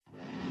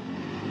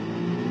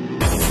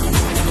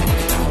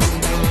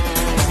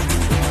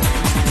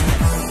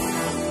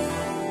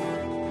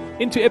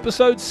into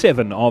episode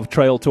 7 of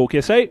Trail Talk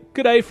SA.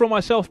 Good day from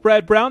myself,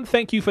 Brad Brown.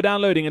 Thank you for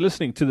downloading and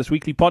listening to this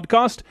weekly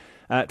podcast.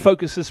 It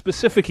focuses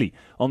specifically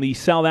on the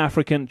South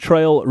African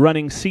trail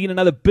running scene.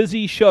 Another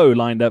busy show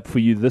lined up for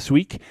you this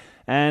week.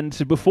 And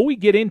before we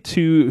get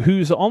into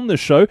who's on the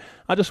show,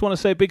 I just want to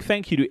say a big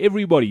thank you to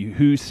everybody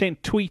who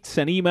sent tweets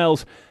and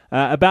emails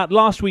about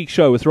last week's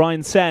show with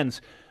Ryan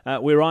Sands,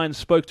 where Ryan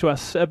spoke to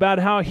us about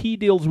how he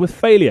deals with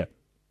failure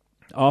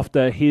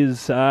after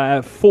his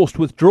forced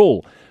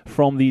withdrawal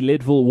from the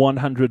Leadville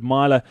 100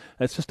 miler.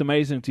 It's just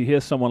amazing to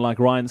hear someone like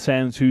Ryan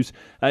Sands, who's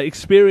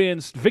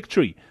experienced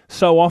victory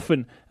so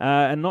often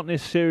and not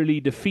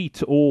necessarily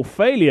defeat or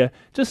failure,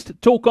 just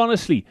talk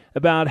honestly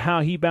about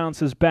how he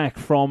bounces back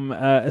from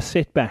a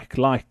setback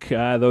like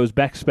those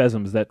back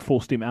spasms that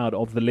forced him out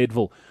of the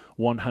Leadville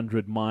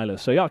 100 miler.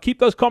 So yeah, keep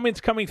those comments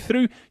coming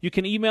through. You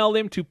can email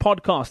them to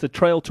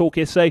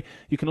podcast@TrailTalkSA.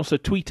 You can also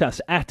tweet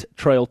us at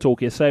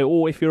TrailTalkSA,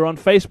 or if you're on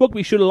Facebook,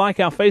 be sure to like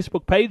our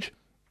Facebook page.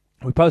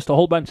 We post a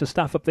whole bunch of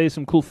stuff up there,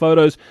 some cool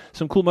photos,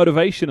 some cool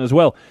motivation as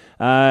well.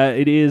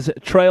 It is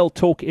Trail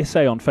Talk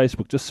SA on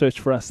Facebook. Just search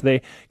for us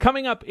there.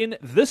 Coming up in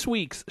this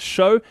week's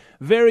show,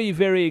 very,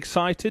 very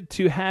excited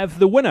to have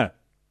the winner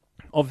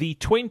of the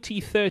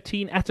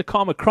 2013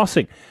 Atacama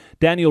Crossing,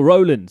 Daniel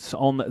Rowlands,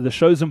 on the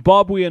show.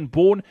 Zimbabwean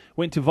born,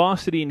 went to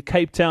varsity in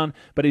Cape Town,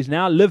 but is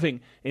now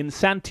living in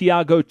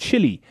Santiago,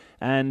 Chile.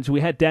 And we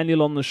had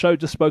Daniel on the show,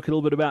 just spoke a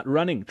little bit about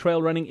running,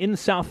 trail running in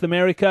South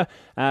America,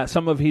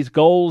 some of his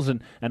goals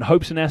and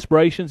hopes and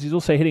aspirations. He's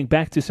also heading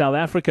back to South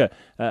Africa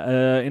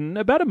in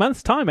about a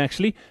month's time,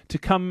 actually, to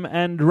come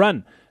and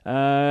run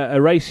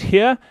a race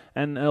here.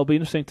 And it'll be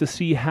interesting to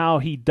see how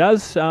he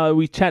does.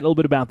 We chat a little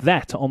bit about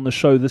that on the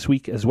show this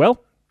week as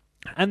well.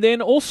 And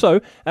then also,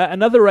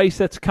 another race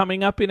that's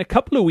coming up in a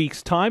couple of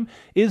weeks' time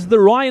is the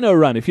Rhino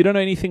Run. If you don't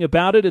know anything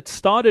about it, it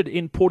started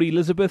in Port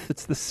Elizabeth.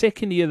 It's the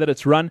second year that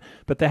it's run,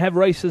 but they have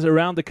races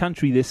around the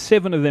country. There's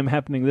 7 of them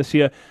happening this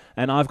year,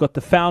 and I've got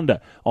the founder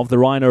of the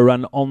Rhino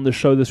Run on the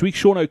show this week,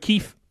 Sean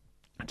O'Keefe.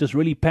 Just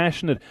really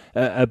passionate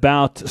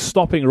about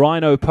stopping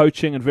rhino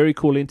poaching, and very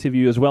cool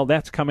interview as well.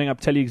 That's coming up.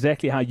 Tell you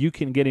exactly how you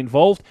can get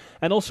involved.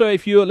 And also,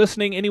 if you're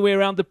listening anywhere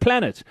around the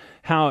planet,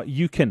 how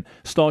you can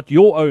start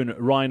your own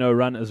rhino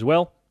run as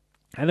well.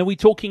 And then we're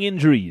talking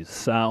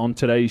injuries on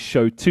today's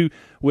show too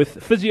with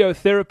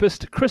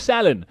physiotherapist Chris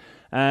Allen.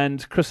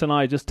 And Chris and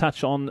I just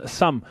touch on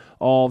some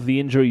of the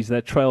injuries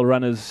that trail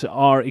runners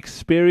are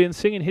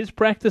experiencing in his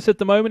practice at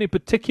the moment in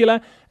particular,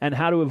 and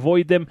how to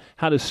avoid them,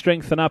 how to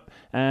strengthen up,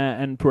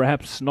 and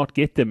perhaps not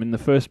get them in the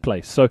first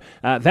place. So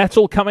that's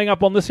all coming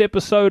up on this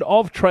episode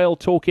of Trail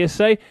Talk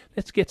SA.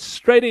 Let's get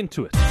straight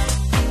into it.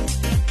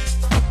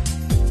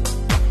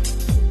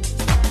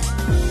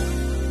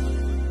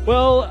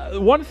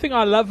 Well, one thing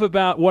I love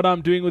about what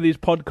I'm doing with these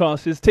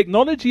podcasts is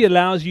technology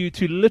allows you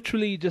to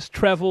literally just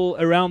travel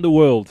around the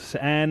world.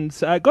 And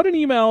I got an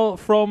email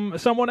from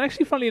someone,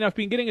 actually, funnily enough,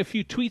 been getting a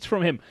few tweets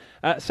from him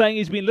saying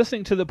he's been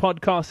listening to the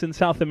podcast in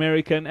South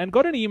America, and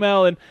got an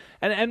email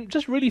and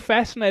just really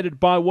fascinated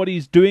by what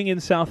he's doing in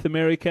South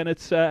America. And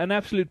it's an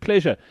absolute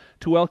pleasure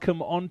to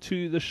welcome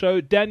onto the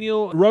show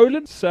Daniel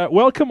Rowlands.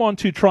 Welcome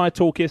onto Try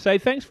Talk SA.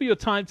 Thanks for your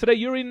time today.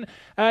 You're in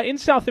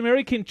South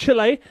America, in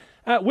Chile.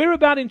 Where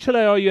about in Chile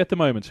are you at the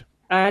moment?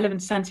 I live in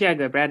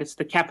Santiago, Brad. It's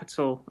the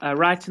capital,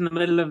 right in the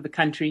middle of the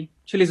country.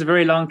 Chile is a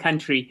very long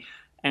country,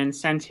 and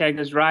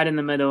Santiago is right in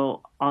the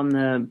middle on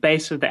the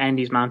base of the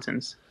Andes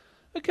Mountains.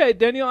 Okay,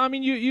 Daniel, I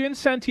mean, you're in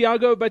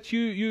Santiago, but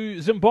you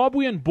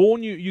Zimbabwean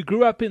born. You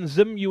grew up in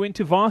Zim. You went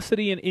to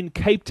varsity in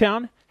Cape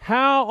Town.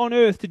 How on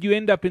earth did you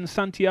end up in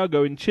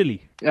Santiago in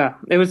Chile? Yeah,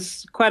 it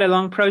was quite a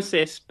long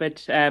process,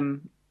 but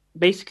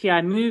basically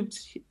I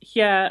moved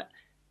here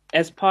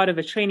as part of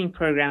a training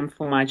program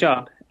for my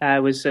job. I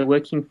was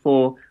working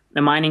for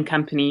a mining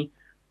company,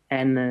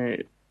 and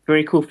the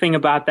very cool thing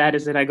about that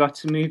is that I got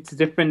to move to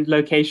different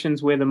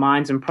locations where the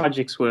mines and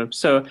projects were.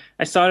 So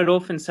I started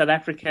off in South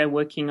Africa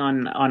working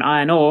on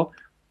iron ore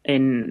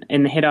in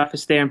the head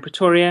office there in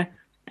Pretoria,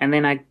 and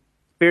then I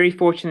very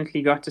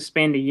fortunately got to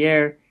spend a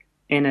year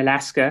in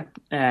Alaska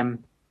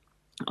on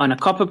a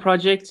copper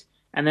project,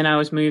 and then I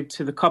was moved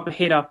to the copper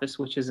head office,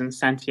 which is in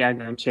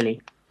Santiago in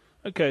Chile.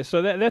 Okay,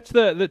 so that's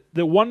the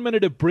 1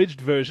 minute abridged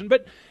version.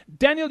 But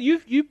Daniel,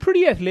 you're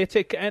pretty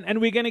athletic,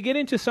 and we're going to get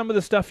into some of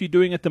the stuff you're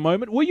doing at the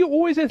moment. Were you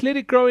always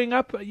athletic growing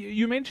up?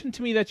 You mentioned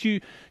to me that you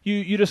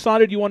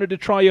decided you wanted to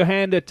try your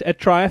hand at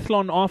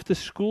triathlon after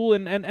school,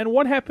 and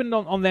what happened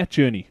on that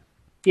journey?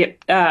 Yeah,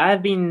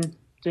 I've been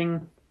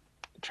doing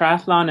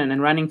triathlon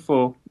and running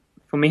for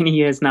many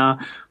years now.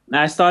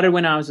 I started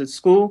when I was at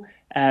school.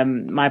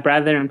 My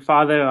brother and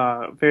father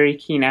are very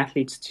keen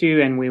athletes too,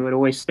 and we would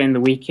always spend the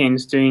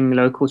weekends doing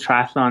local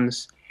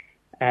triathlons.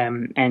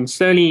 And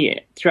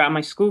slowly throughout my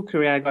school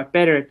career, I got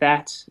better at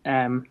that.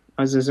 I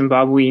was a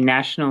Zimbabwe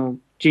national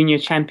junior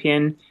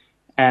champion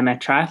at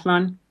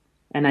triathlon,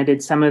 and I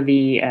did some of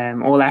the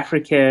All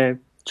Africa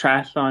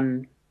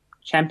triathlon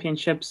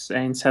championships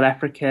in South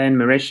Africa and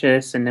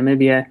Mauritius and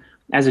Namibia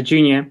as a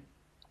junior.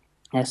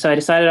 So I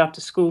decided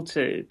after school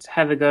to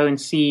have a go and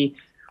see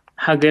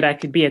how good I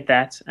could be at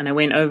that. And I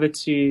went over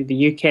to the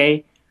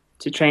UK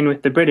to train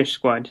with the British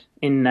squad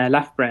in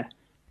Loughborough.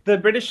 The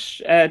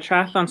British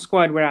triathlon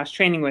squad where I was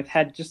training with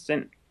had just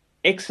an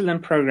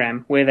excellent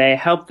program where they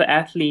helped the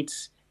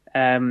athletes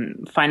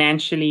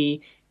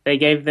financially. They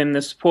gave them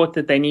the support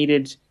that they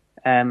needed,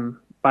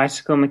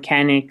 bicycle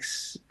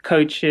mechanics,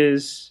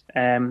 coaches,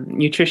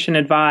 nutrition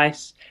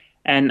advice.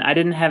 And I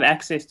didn't have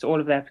access to all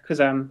of that because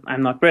I'm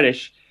not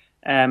British.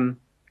 And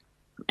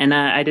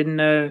I didn't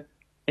know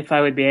if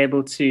I would be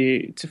able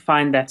to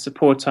find that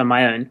support on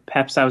my own.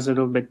 Perhaps I was a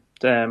little bit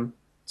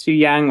too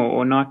young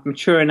or not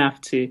mature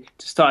enough to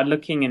start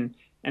looking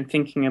and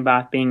thinking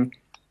about being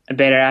a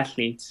better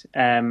athlete.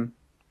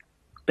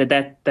 But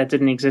that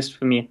didn't exist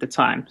for me at the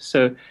time.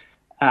 So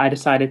I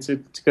decided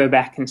to go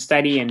back and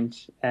study and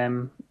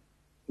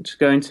to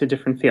go into a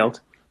different field.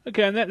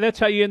 Okay, and that's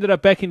how you ended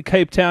up back in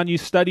Cape Town. You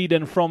studied,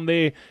 and from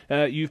there,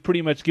 you've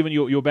pretty much given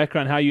your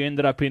background, how you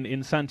ended up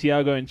in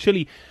Santiago in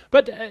Chile.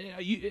 But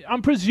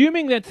I'm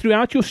presuming that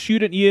throughout your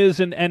student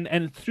years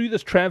and through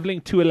this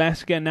traveling to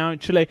Alaska and now in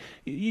Chile,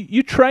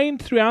 you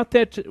trained throughout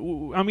that.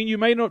 I mean, you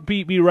may not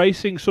be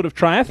racing sort of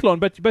triathlon,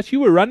 but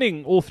you were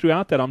running all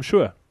throughout that, I'm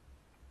sure.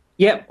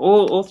 Yep,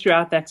 all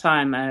throughout that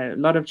time. A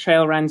lot of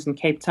trail runs in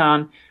Cape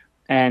Town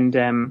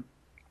and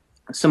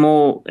some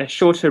more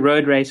shorter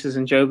road races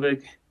in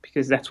Joburg,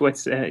 because that's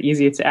what's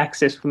easier to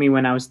access for me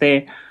when I was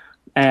there.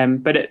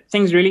 But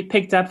things really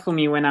picked up for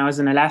me when I was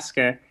in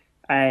Alaska.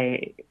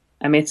 I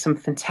met some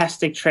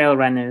fantastic trail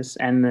runners,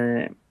 and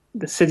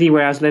the city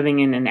where I was living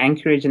in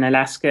Anchorage in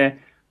Alaska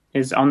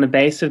is on the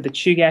base of the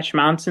Chugach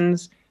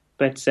Mountains,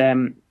 but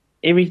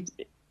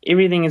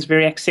everything is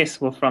very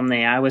accessible from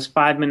there. I was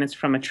 5 minutes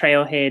from a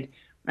trailhead,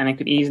 and I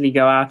could easily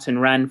go out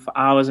and run for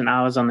hours and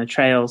hours on the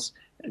trails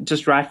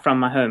just right from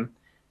my home.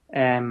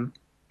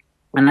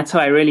 And that's how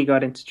I really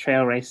got into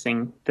trail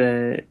racing.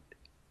 The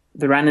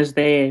runners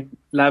there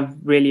love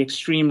really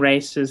extreme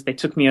races. They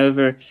took me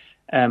over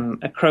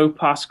a Crow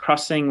Pass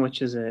crossing,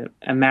 which is a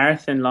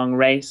marathon-long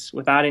race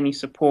without any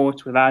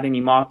support, without any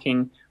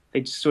marking.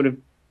 They just sort of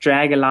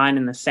drag a line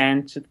in the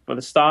sand for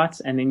the start,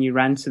 and then you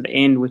run to the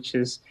end, which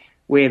is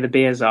where the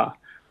bears are.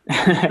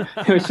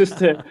 It was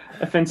just a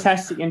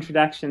fantastic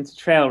introduction to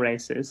trail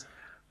races.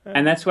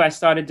 And that's why I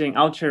started doing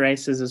ultra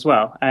races as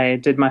well. I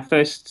did my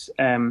first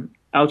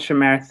ultra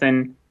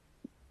marathon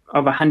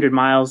of 100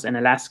 miles in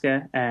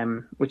Alaska,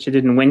 which I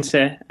did in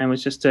winter, and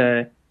was just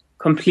a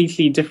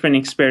completely different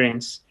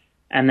experience.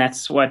 And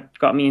that's what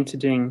got me into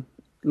doing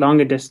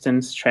longer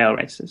distance trail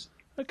races.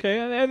 Okay,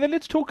 and then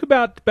let's talk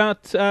about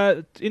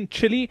in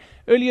Chile.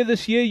 Earlier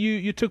this year,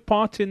 you took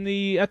part in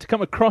the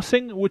Atacama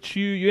Crossing, which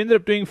you ended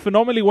up doing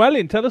phenomenally well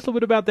in. Tell us a little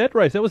bit about that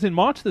race. That was in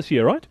March this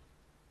year, right?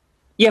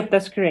 Yep,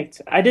 that's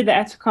correct. I did the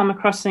Atacama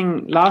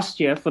Crossing last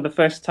year for the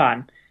first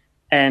time.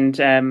 And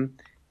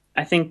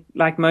I think,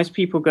 like most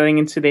people going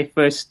into their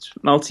first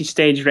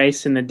multi-stage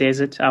race in the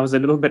desert, I was a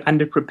little bit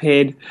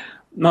underprepared,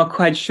 not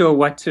quite sure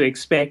what to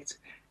expect.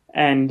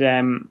 And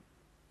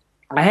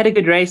I had a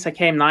good race. I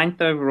came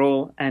 9th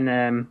overall,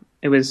 and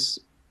it was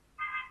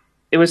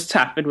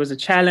tough. It was a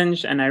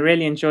challenge, and I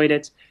really enjoyed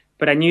it.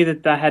 But I knew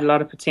that I had a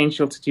lot of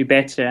potential to do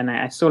better, and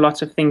I saw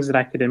lots of things that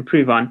I could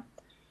improve on.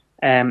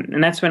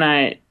 And that's when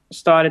I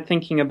started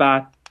thinking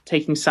about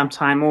taking some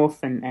time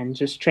off and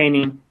just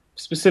training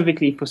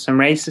specifically for some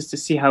races to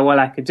see how well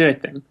I could do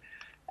at them.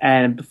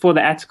 And before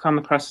the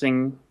Atacama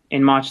Crossing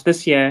in March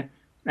this year,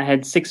 I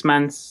had 6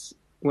 months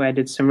where I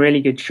did some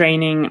really good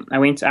training. I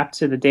went up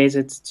to the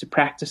desert to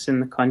practice in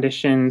the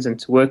conditions and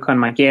to work on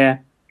my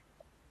gear.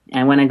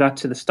 And when I got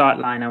to the start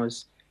line, I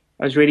was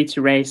ready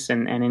to race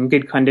and in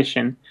good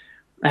condition.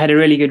 I had a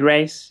really good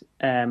race,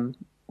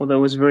 although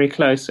it was very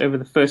close. Over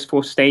the first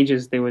 4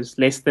 stages, there was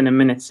less than a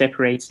minute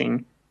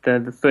separating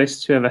the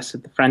first 2 of us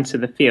at the front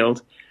of the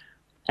field.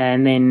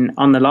 And then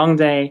on the long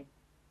day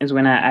is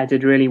when I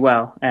did really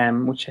well,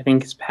 which I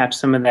think is perhaps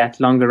some of that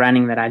longer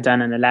running that I'd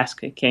done in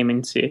Alaska came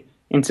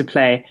into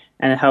play,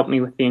 and it helped me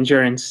with the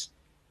endurance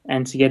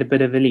and to get a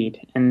bit of a lead.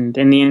 And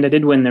in the end, I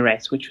did win the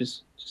race, which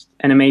was just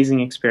an amazing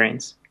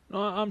experience.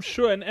 I'm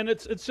sure, and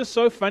it's just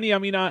so funny. I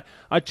mean,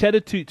 I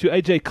chatted to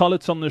AJ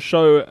Collitz on the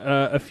show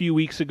a few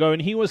weeks ago,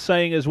 and he was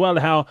saying as well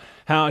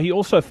how he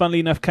also, funnily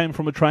enough, came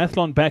from a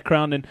triathlon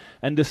background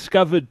and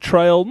discovered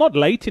trail, not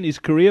late in his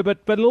career, but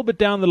a little bit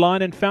down the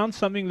line, and found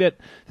something that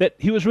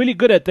he was really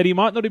good at, that he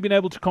might not have been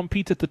able to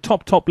compete at the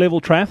top level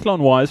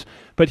triathlon-wise,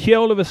 but here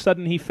all of a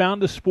sudden he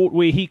found a sport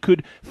where he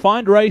could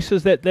find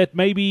races that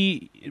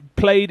maybe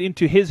played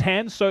into his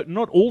hands. So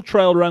not all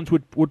trail runs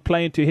would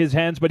play into his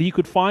hands, but he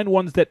could find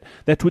ones that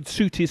would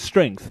suit his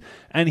strength,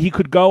 and he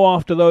could go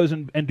after those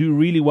and do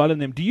really well in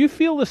them. Do you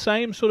feel the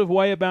same sort of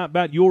way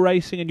about your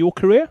racing and your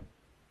career?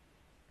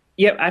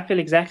 Yep, I feel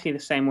exactly the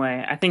same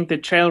way. I think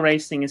that trail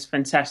racing is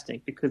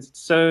fantastic because it's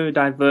so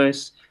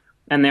diverse,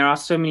 and there are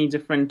so many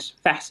different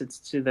facets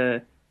to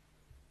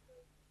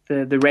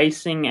the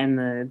racing and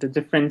the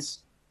different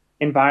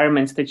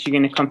environments that you're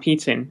going to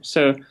compete in.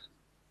 So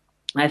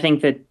I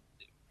think that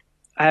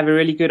I have a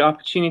really good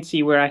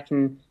opportunity where I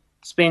can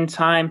spend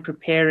time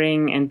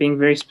preparing and being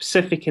very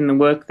specific in the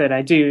work that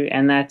I do,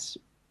 and that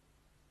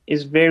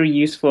is very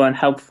useful and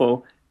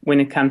helpful when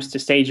it comes to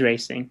stage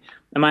racing.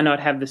 I might not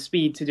have the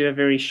speed to do a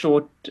very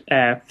short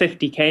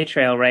 50K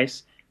trail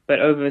race, but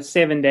over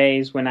 7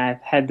 days when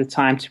I've had the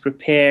time to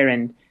prepare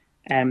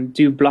and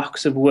do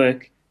blocks of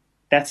work,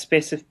 that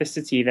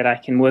specificity that I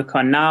can work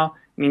on now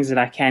means that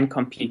I can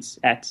compete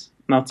at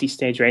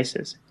multi-stage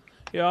races.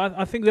 Yeah,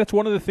 I think that's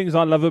one of the things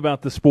I love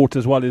about the sport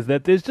as well, is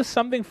that there's just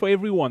something for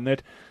everyone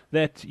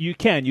that you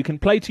can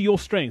play to your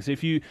strengths.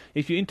 If you're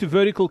into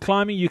vertical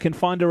climbing, you can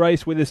find a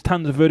race where there's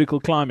tons of vertical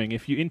climbing.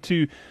 If you're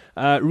into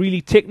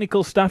really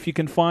technical stuff, you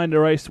can find a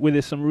race where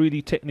there's some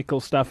really technical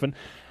stuff. And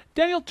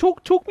Daniel,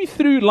 talk me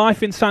through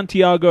life in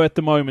Santiago at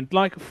the moment.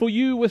 Like for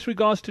you, with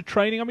regards to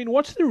training, I mean,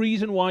 what's the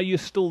reason why you're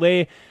still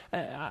there?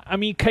 I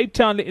mean, Cape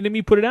Town, let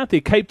me put it out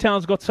there. Cape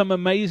Town's got some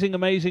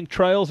amazing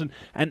trails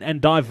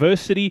and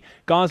diversity.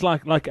 Guys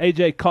like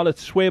AJ Collett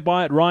swear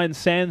by it. Ryan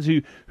Sands,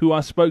 who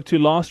I spoke to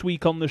last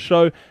week on the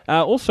show,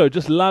 also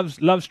just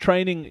loves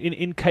training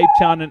in Cape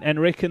Town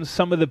and reckons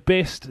some of the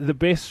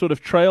best sort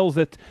of trails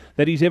that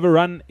he's ever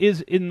run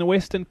is in the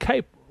Western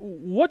Cape.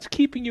 What's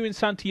keeping you in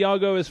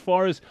Santiago as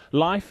far as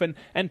life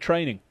and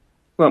training?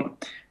 Well,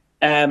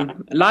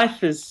 life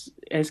has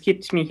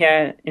kept me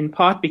here in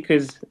part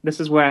because this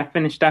is where I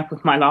finished up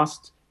with my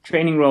last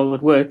training role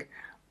at work.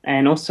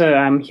 And also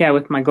I'm here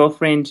with my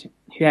girlfriend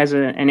who has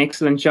an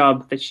excellent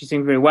job that she's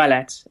doing very well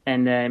at.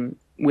 And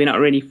we're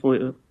not ready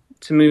to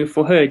move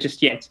for her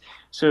just yet.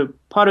 So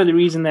part of the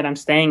reason that I'm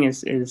staying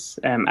is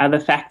other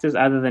factors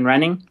other than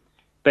running.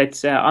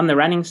 But on the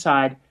running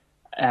side,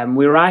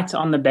 we're right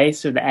on the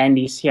base of the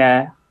Andes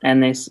here,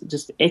 and there's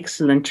just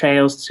excellent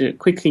trails to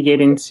quickly get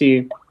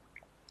into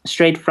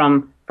straight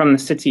from the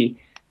city.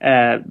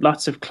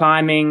 Lots of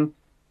climbing,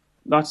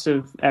 lots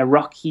of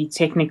rocky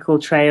technical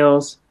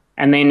trails.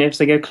 And then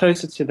as I go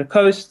closer to the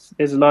coast,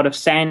 there's a lot of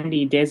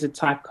sandy desert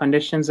type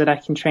conditions that I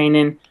can train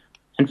in.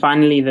 And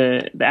finally,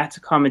 the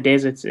Atacama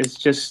Desert is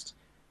just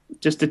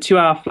a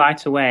 2-hour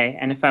flight away.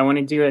 And if I want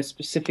to do a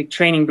specific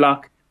training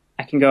block,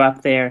 I can go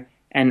up there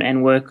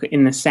and work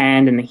in the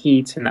sand and the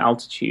heat and the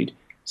altitude.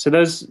 So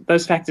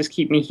those factors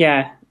keep me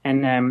here,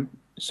 and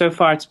so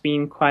far it's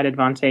been quite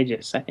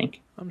advantageous, I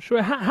think. I'm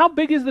sure. How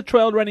big is the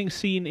trail running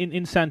scene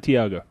in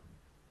Santiago?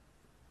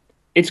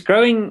 It's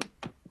growing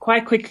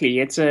quite quickly.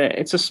 It's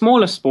a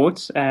smaller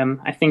sport,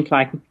 I think,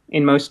 like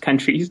in most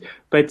countries,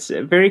 but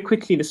very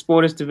quickly the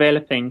sport is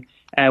developing.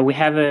 We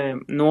have a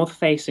North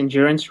Face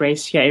endurance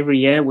race here every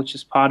year, which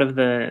is part of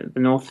the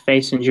North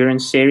Face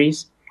Endurance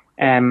Series.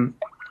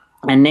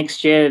 And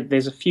next year,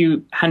 there's a few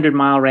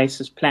 100-mile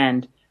races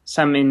planned,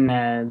 some in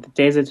the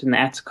desert in the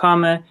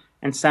Atacama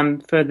and some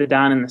further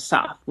down in the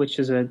south, which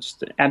is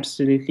just an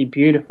absolutely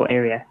beautiful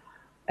area.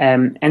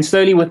 And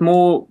slowly, with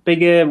more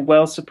bigger,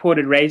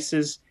 well-supported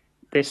races,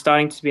 there's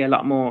starting to be a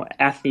lot more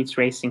athletes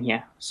racing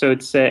here. So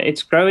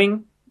it's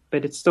growing,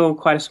 but it's still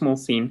quite a small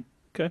scene.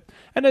 Okay.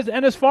 And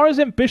as far as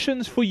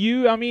ambitions for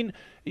you, I mean,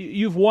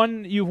 you've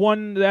won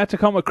the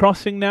Atacama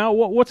Crossing now.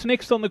 What's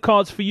next on the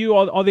cards for you?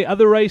 Are there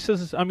other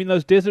races? I mean,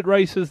 those desert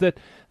races that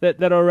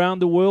are around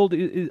the world,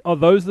 are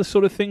those the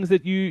sort of things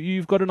that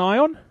you've got an eye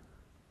on?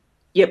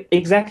 Yep,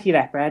 exactly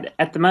that, Brad.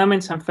 At the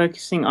moment, I'm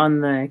focusing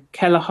on the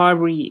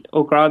Kalahari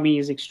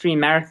Augrabi's Extreme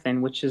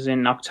Marathon, which is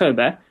in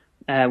October,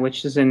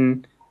 which is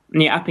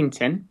near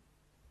Uppington.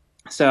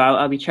 So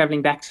I'll be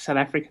traveling back to South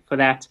Africa for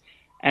that.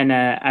 And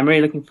I'm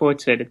really looking forward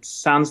to it. It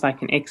sounds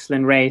like an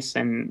excellent race,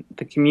 and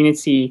the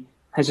community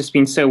has just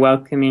been so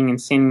welcoming and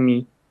sending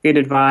me good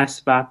advice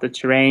about the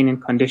terrain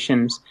and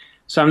conditions.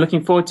 So I'm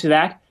looking forward to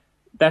that.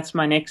 That's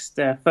my next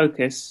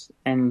focus.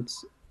 And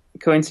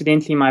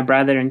coincidentally, my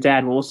brother and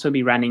dad will also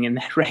be running in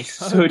that race.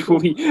 So it will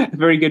be a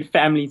very good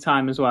family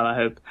time as well, I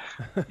hope.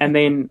 And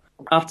then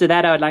after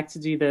that, I would like to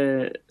do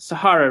the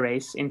Sahara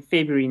race in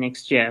February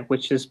next year,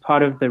 which is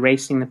part of the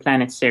Racing the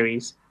Planet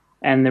series.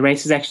 And the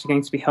race is actually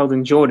going to be held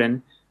in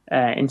Jordan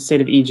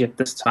instead of Egypt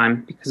this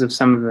time because of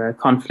some of the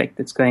conflict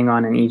that's going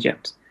on in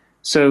Egypt.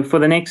 So for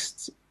the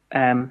next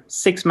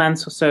 6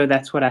 months or so,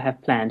 that's what I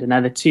have planned,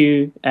 another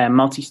 2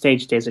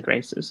 multi-stage desert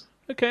races.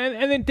 Okay,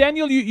 and then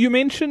Daniel, you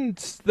mentioned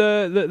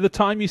the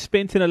time you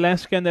spent in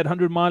Alaska and that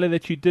 100-miler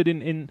that you did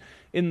in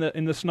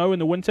the snow in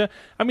the winter.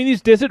 I mean,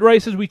 these desert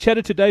races, we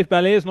chatted to Dave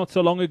Ballairs not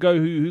so long ago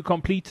who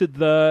completed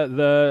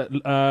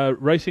the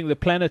Racing the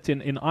Planet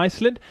in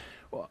Iceland.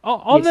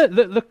 Are yes.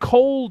 the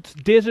cold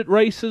desert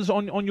races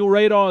on your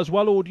radar as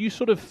well, or do you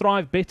sort of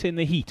thrive better in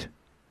the heat?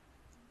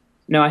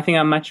 No, I think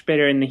I'm much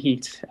better in the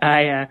heat.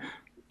 I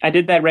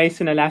did that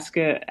race in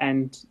Alaska,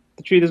 and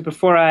the truth is,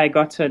 before I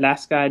got to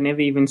Alaska, I'd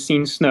never even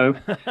seen snow.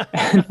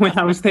 And when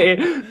I was there,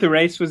 the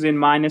race was in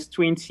minus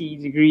 20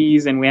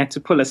 degrees, and we had to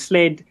pull a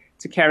sled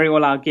to carry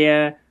all our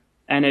gear.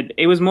 And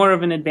it was more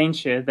of an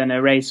adventure than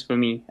a race for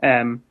me.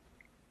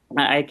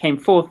 I came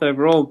fourth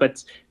overall,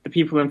 but the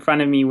people in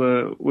front of me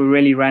were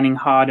really running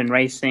hard and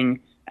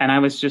racing, and I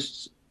was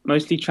just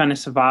mostly trying to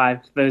survive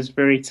those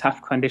very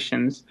tough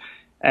conditions.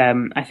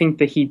 I think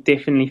the heat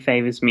definitely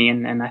favors me,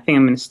 and I think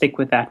I'm going to stick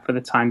with that for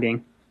the time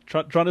being.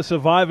 trying to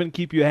survive and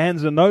keep your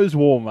hands and nose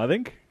warm, I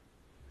think.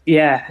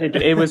 Yeah,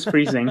 it was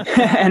freezing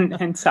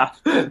and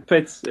tough,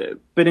 but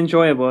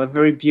enjoyable. A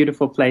very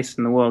beautiful place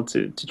in the world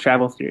to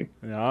travel through.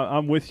 Yeah,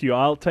 I'm with you.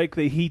 I'll take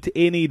the heat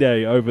any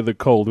day over the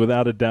cold,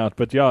 without a doubt.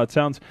 But yeah, it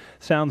sounds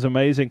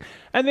amazing.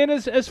 And then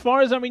as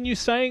far as, I mean, you're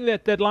saying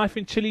that life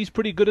in Chile is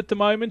pretty good at the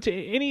moment.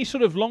 Any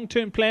sort of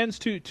long-term plans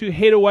to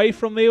head away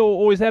from there,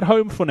 or is that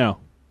home for now?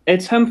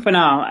 It's home for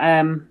now.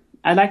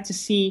 I'd like to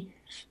see.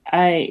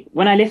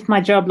 When I left my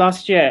job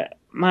last year,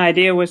 my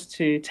idea was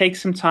to take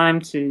some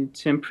time to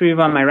improve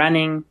on my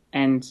running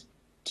and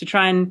to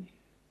try and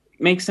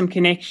make some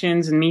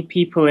connections and meet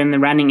people in the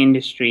running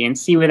industry and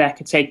see where that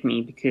could take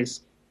me,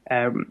 because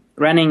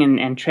running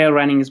and trail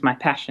running is my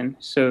passion.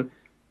 So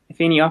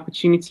if any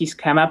opportunities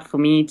come up for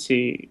me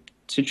to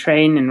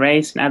train and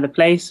race in other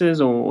places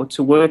or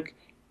to work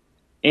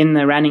in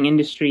the running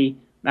industry,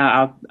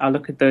 I'll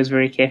look at those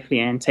very carefully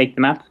and take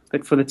them up.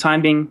 But for the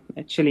time being,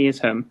 Chile is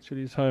home.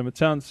 Chile is home. It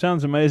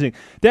sounds amazing.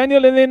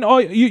 Daniel, and then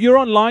you're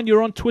online,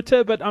 you're on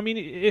Twitter, but I mean,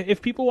 if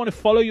people want to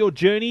follow your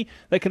journey,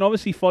 they can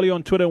obviously follow you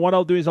on Twitter. What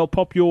I'll do is I'll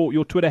pop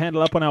your Twitter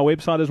handle up on our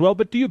website as well.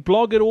 But do you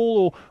blog at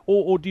all,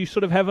 or do you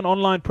sort of have an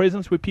online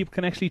presence where people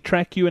can actually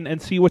track you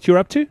and see what you're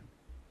up to?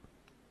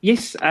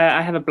 Yes,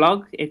 I have a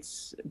blog.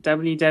 It's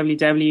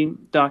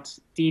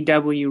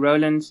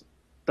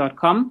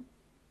www.dwroland.com.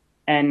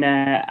 And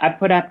I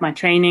put up my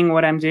training,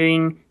 what I'm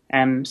doing,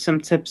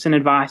 some tips and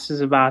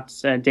advices about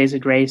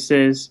desert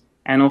races,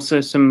 and also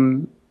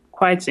some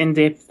quite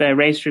in-depth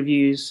race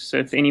reviews. So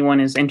if anyone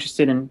is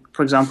interested in,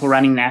 for example,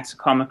 running the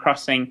Atacama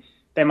Crossing,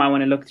 they might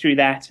want to look through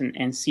that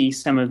and see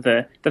some of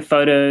the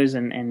photos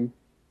and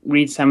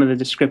read some of the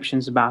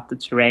descriptions about the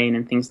terrain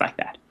and things like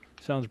that.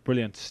 Sounds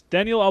brilliant.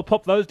 Daniel, I'll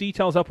pop those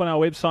details up on our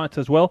website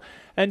as well.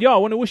 And yeah, I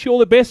want to wish you all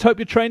the best. Hope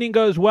your training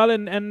goes well,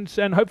 and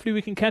hopefully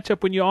we can catch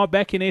up when you are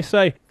back in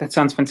SA. That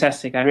sounds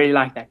fantastic. I really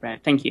like that,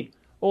 Brad. Thank you.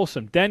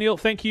 Awesome. Daniel,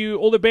 thank you.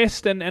 All the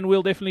best, and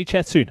we'll definitely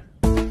chat soon.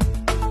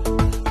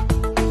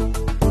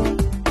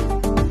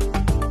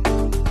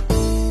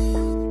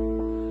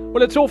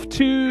 Well, it's off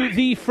to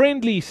the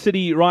friendly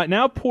city right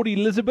now, Port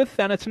Elizabeth,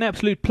 and it's an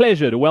absolute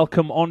pleasure to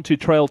welcome onto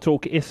Trail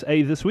Talk SA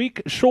this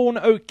week, Sean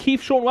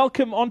O'Keefe. Sean,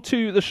 welcome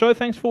onto the show.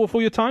 Thanks for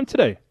your time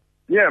today.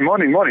 Yeah,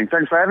 morning.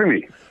 Thanks for having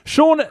me.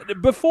 Sean,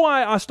 before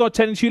I start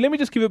chatting to you, let me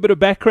just give a bit of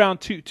background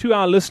to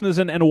our listeners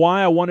and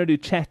why I wanted to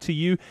chat to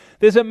you.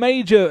 There's a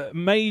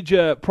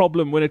major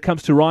problem when it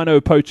comes to rhino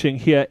poaching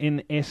here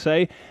in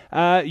SA.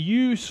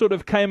 You sort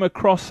of came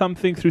across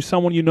something through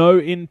someone you know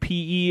in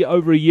PE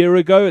over a year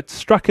ago. It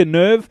struck a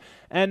nerve,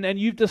 and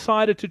you've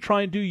decided to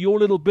try and do your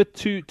little bit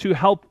to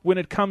help when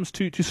it comes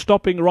to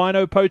stopping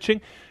rhino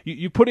poaching.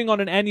 You're putting on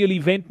an annual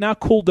event now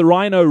called the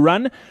Rhino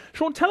Run.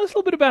 Sean, tell us a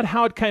little bit about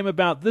how it came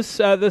about. This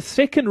the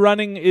second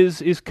running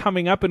is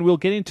coming up, and we'll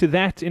get into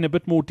that in a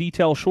bit more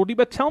detail shortly.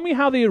 But tell me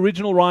how the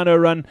original Rhino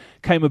Run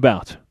came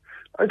about.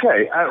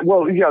 Okay,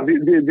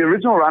 the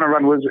original Rhino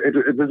Run was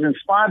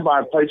inspired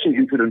by a poaching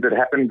incident that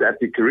happened at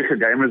the Kariega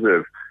Game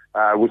Reserve,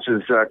 which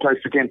is close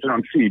to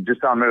Kenton-on-Sea,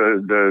 just down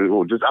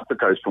just up the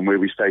coast from where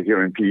we stay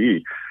here in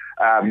PE.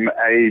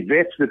 A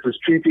vet that was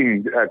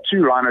treating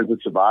two rhinos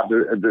that survived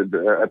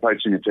a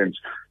poaching attempt,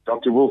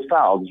 Dr. Will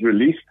Fowles,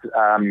 released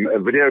a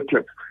video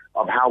clip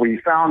of how he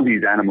found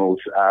these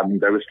animals.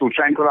 They were still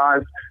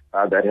tranquilized.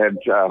 They had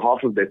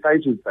half of their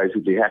faces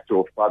basically hacked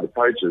off by the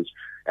poachers.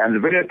 And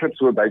the video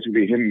clips were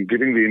basically him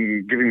giving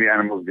the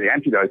animals the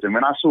antidote. And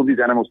when I saw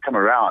these animals come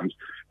around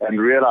and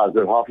realized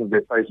that half of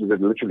their faces had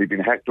literally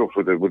been hacked off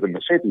with a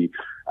machete,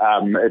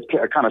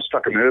 it kind of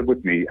struck a nerve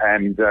with me.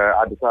 And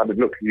I decided,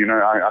 look,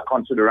 I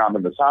can't sit around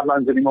on the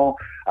sidelines anymore.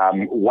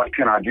 What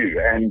can I do?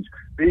 And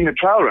being a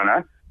trail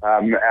runner,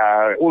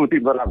 all the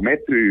people that I've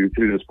met through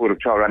the sport of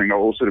trail running are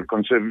all sort of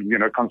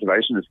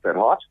conservationists at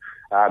heart.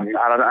 And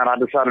I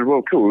decided,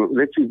 well, cool,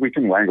 let's see if we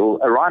can wangle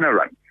a rhino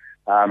run.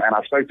 And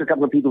I spoke to a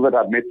couple of people that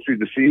I've met through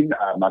the scene.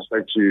 I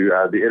spoke to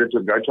the editor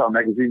of Go Trail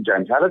magazine,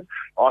 James Hallett,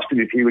 asked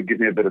him if he would give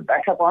me a bit of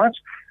backup on it.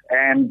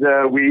 And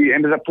we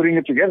ended up putting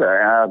it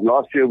together.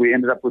 Last year, we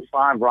ended up with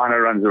 5 rhino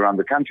runs around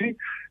the country.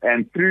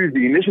 And through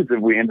the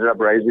initiative, we ended up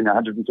raising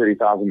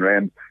 130,000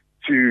 Rand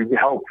to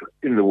help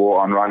in the war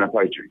on rhino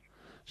poaching.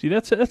 See,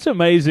 that's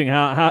amazing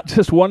how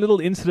just one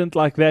little incident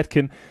like that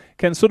can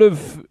sort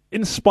of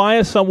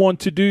inspire someone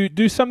to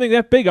do something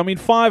that big. I mean,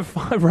 five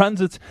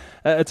runs, it's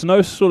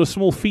no sort of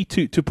small feat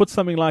to put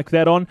something like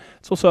that on.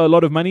 It's also a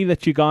lot of money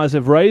that you guys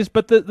have raised.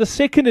 But the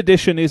second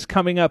edition is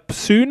coming up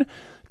soon.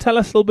 Tell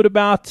us a little bit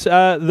about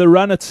the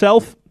run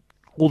itself,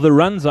 or the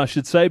runs, I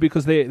should say,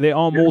 because there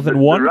are more than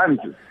one. The runs.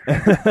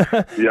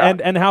 Yeah.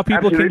 and how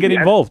people can get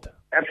involved.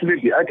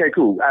 Absolutely. Okay,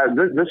 cool.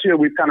 This year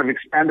we've kind of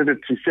expanded it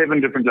to 7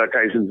 different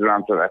locations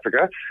around South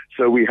Africa.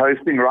 So we're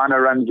hosting rhino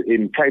runs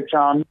in Cape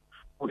Town,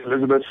 Port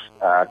Elizabeth,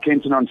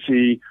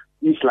 Kenton-on-Sea,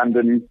 East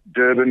London,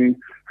 Durban,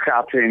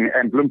 Gauteng,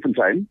 and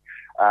Bloemfontein.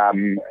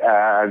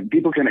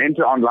 People can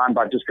enter online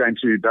by just going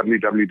to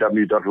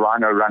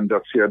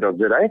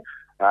www.rhinorun.co.za.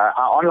 Our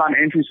online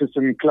entry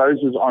system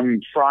closes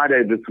on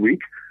Friday this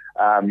week.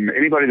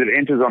 Anybody that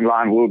enters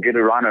online will get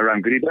a Rhino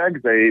Run goodie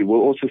bag. They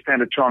will also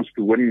stand a chance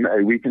to win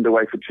a weekend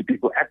away for 2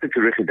 people at the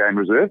Kariega Game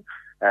Reserve,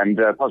 and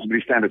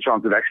possibly stand a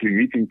chance of actually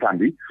meeting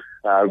Thandi,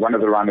 one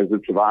of the runners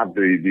that survived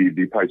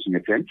the poaching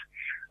attempt.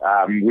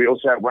 We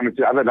also have 1 or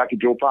 2 other lucky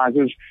draw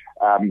prizes.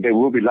 There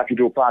will be lucky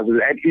draw prizes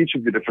at each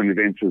of the different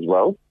events as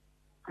well.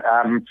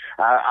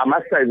 I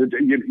must say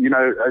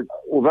that,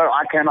 although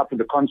I came up with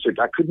the concept,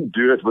 I couldn't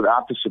do it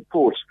without the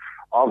support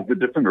of the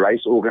different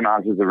race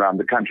organizers around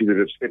the country that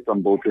have stepped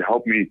on board to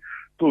help me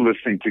pull this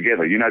thing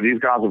together. These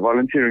guys are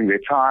volunteering their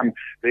time,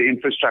 their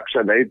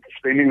infrastructure, they're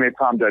spending their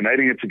time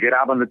donating it to get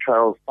out on the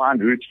trails, find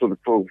routes for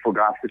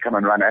guys to come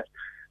and run at.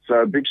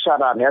 So a big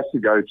shout out has to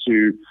go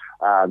to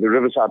the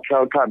Riverside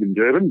Trail Club in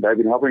Durban. They've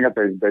been helping us.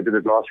 They did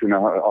it last year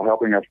and are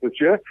helping us this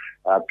year.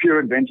 Pure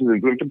Adventures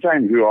in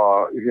Bloemfontein, who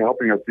are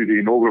helping us do the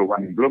inaugural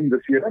one in Bloem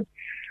this year.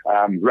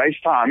 Race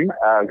Time,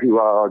 who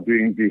are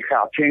doing the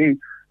Gauteng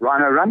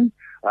Rhino Run.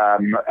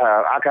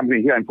 Our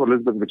company here in Port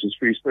Elizabeth, which is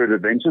Free Spirit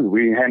Adventures,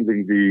 we're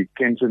handling the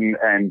Kenton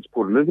and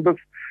Port Elizabeth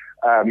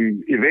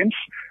events.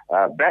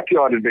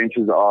 Backyard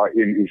Adventures are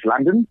in East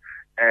London,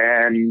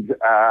 and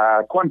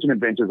Quantum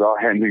Adventures are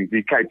handling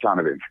the Cape Town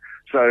events.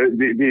 So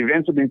the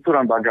events are being put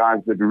on by guys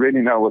that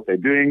really know what they're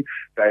doing.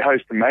 They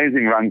host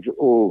amazing runs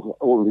all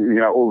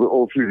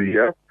through the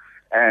year,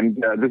 and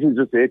this is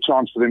just their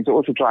chance for them to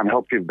also try and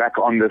help give back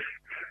on this,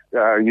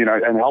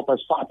 and help us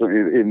fight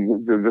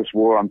in this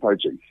war on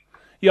poaching.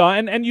 Yeah,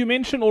 and you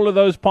mentioned all of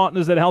those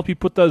partners that help you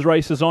put those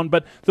races on,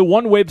 but the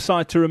one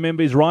website to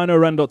remember is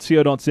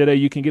rhinorun.co.za.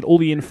 You can get all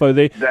the info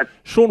there.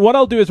 Sean, what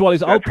I'll do as well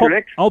is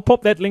I'll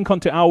pop that link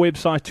onto our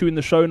website too in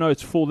the show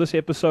notes for this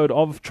episode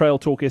of Trail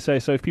Talk SA.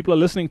 So if people are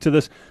listening to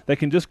this, they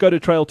can just go to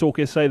Trail Talk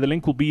SA. The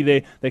link will be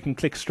there. They can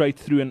click straight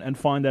through and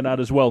find that out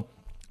as well.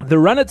 The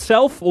run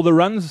itself, or the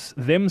runs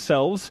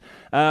themselves,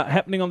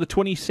 happening on the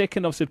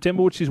 22nd of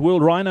September, which is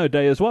World Rhino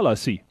Day as well, I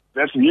see.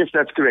 Yes,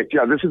 that's correct.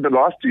 Yeah, this is the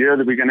last year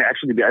that we're going to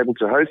actually be able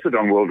to host it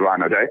on World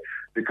Rhino Day,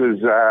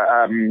 because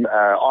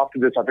after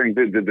this, I think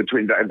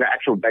the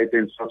actual date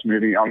then starts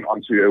moving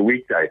onto a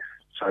weekday.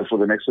 So for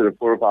the next sort of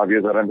 4 or 5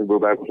 years, I don't think we'll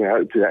be able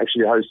to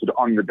actually host it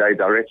on the day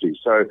directly.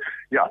 So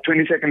yeah,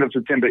 22nd of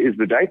September is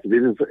the date.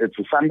 It's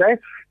a Sunday,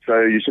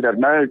 so you should have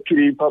no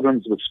kiddie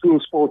problems with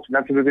school sports and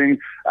that sort of thing.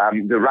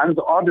 The runs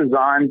are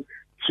designed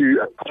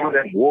to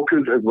accommodate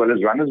walkers as well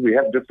as runners. We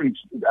have different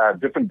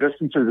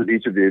distances at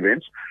each of the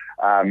events.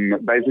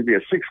 Basically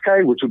a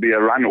 6K, which will be a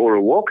run or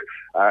a walk,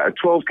 a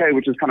 12K,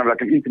 which is kind of like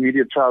an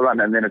intermediate trail run,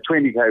 and then a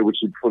 20K, which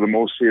is for the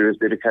more serious,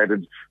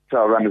 dedicated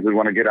trail runners that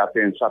want to get out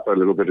there and suffer a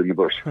little bit in the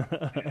bush.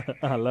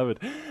 I love it.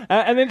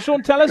 And then,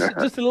 Sean, tell us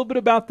just a little bit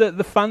about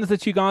the funds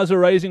that you guys are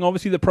raising.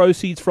 Obviously, the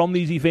proceeds from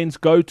these events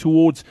go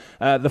towards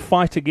the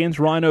fight against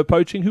rhino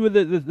poaching. Who are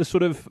the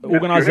sort of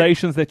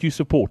organizations that you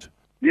support?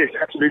 Yes,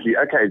 absolutely.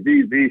 Okay,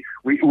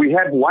 we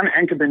have one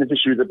anchor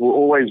beneficiary that will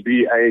always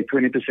be a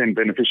 20%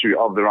 beneficiary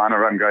of the Rhino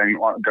Run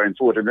going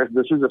forward, and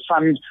this is a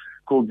fund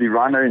called the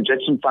Rhino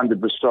Injection Fund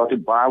that was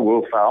started by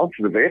Will Fowle,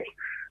 the vet.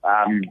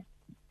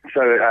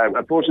 So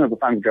a portion of the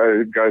funds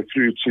go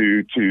through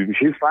to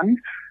his fund,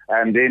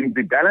 and then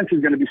the balance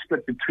is going to be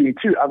split between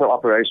 2 other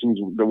operations.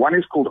 The one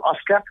is called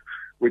OSCAP,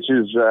 which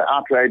is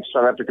Outrage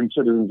South African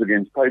Citizens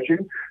Against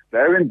Poaching.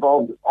 They're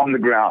involved on the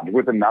ground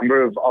with a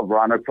number of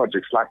rhino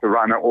projects like the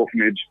Rhino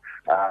Orphanage,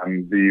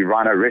 the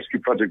Rhino Rescue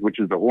Project, which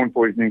is the horn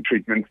poisoning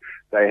treatment.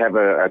 They have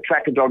a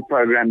tracker dog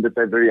program that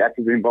they're very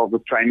actively involved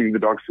with, training the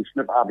dogs to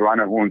sniff out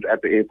rhino horns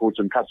at the airports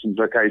and customs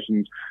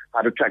locations,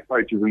 how to track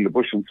poachers in the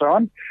bush and so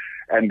on.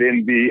 And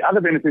then the other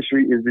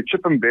beneficiary is the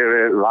Chip and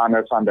Bearer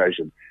Rhino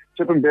Foundation.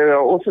 Chip and Bearer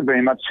are also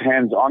very much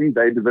hands-on.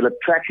 They develop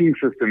tracking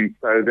systems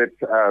so that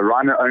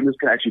rhino owners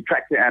can actually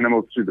track their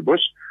animals through the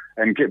bush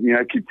and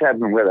keep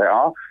tabs on where they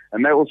are.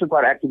 And they're also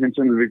quite active in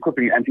terms of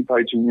equipping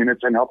anti-poaching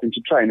units and helping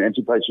to train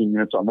anti-poaching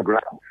units on the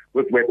ground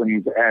with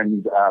weapons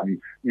and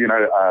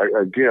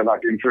gear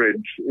like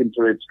infrared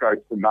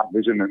scopes and night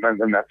vision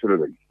and that sort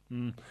of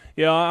thing.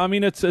 Yeah, I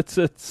mean, it's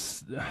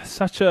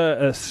such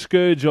a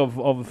scourge of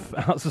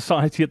our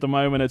society at the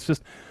moment.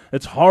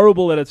 It's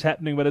horrible that it's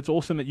happening, but it's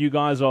awesome that you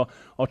guys are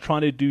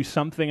trying to do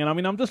something. And I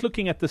mean, I'm just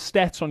looking at the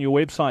stats on your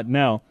website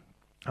now.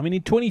 I mean,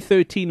 in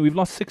 2013, we've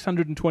lost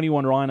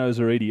 621 rhinos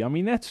already. I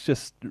mean, that's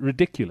just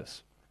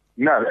ridiculous.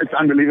 No, it's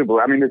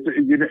unbelievable. I mean,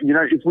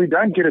 if we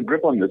don't get a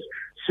grip on this,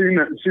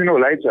 sooner or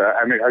later,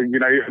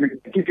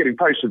 keep getting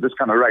poached at this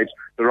kind of rate,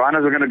 the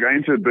rhinos are going to go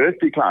into a birth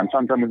decline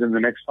sometime within the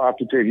next 5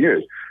 to 10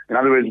 years. In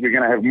other words, we're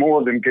going to have more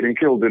of them getting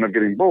killed than are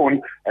getting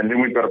born, and then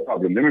we've got a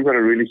problem. Then we've got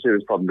a really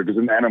serious problem because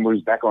an animal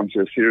is back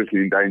onto a seriously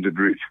endangered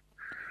route.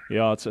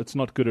 Yeah, it's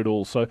not good at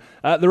all. So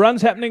the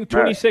run's happening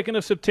 22nd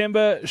of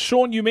September.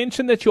 Sean, you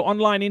mentioned that your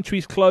online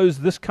entries close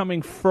this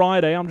coming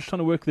Friday. I'm just trying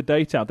to work the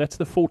date out. That's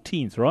the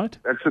 14th, right?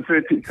 That's the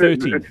 13th.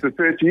 It's the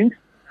 13th.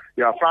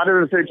 Yeah, Friday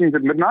the 13th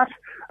at midnight.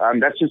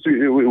 That's just,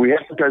 we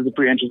have to close the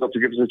pre-entries up to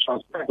give us a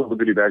chance to pack all the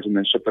goodie bags and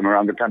then ship them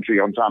around the country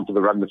on time for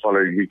the run the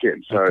following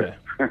weekend. So,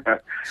 okay.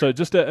 So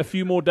just a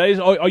few more days.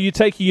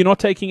 You're not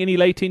taking any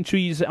late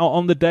entries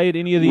on the day at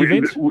any of the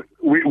events?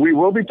 We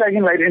will be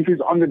taking late entries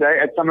on the day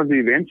at some of the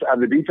events.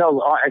 The details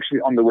are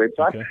actually on the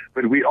website,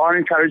 but we are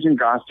encouraging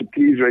guys to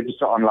please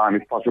register online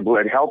if possible.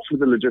 It helps with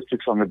the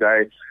logistics on the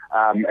day.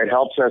 It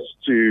helps us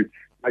to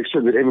make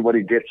sure that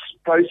everybody gets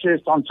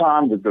processed on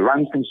time, that the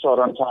runs can start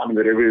on time, and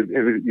that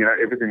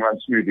everything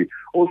runs smoothly.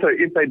 Also,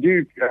 if they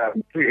do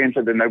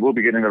pre-enter, then they will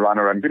be getting the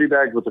run goodie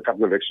bag with a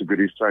couple of extra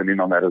goodies thrown in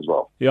on that as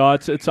well. Yeah,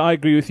 I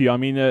agree with you. I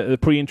mean, the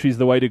pre-entry is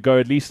the way to go.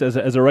 At least as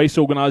a race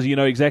organizer, you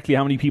know exactly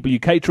how many people you're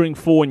catering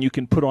for, and you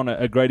can put on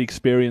a great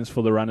experience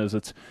for the runners.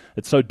 It's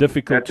so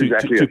difficult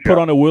to put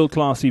on a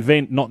world-class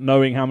event not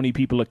knowing how many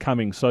people are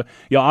coming. So,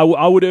 yeah,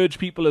 I would urge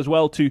people as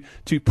well to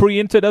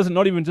pre-enter.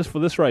 Not even just for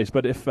this race,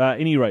 but if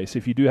any race,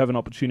 if you do have an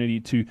opportunity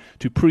to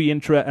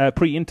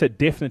pre-enter,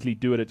 definitely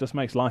do it. It just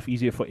makes life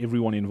easier for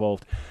everyone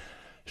involved.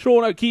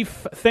 Sean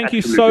O'Keefe, thank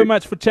you so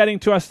much for chatting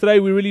to us today.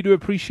 We really do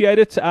appreciate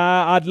it.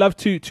 I'd love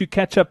to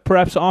catch up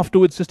perhaps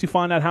afterwards just to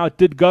find out how it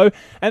did go.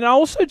 And I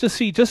also just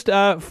see,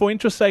 for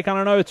interest's sake, I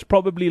don't know, it's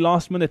probably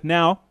last minute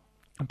now,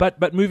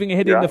 but moving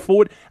ahead in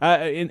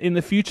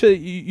the future,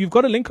 you've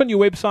got a link on your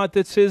website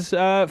that says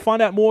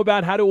find out more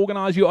about how to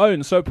organize your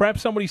own. So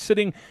perhaps somebody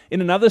sitting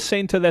in another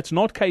center that's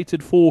not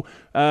catered for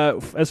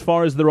as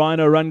far as the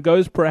Rhino Run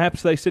goes,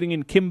 perhaps they're sitting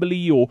in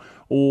Kimberley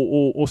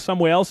or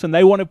somewhere else and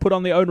they want to put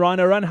on their own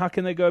Rhino Run. How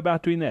can they go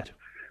about doing that?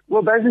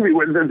 Well, basically,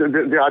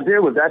 the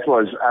idea with that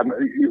was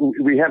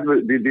we have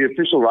the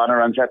official Rhino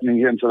Runs happening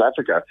here in South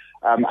Africa.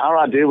 Our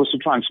idea was to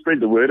try and spread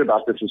the word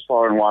about this as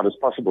far and wide as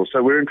possible.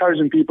 So we're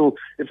encouraging people,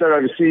 if they're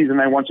overseas and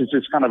they want to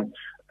just kind of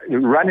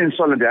run in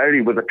solidarity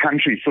with a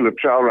country full of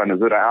trail runners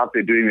that are out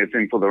there doing their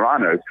thing for the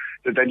rhinos,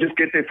 that they just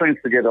get their friends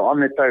together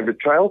on their favorite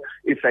trail.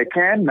 If they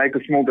can, make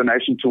a small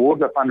donation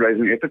towards a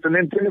fundraising effort and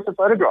then send us a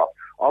photograph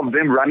of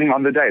them running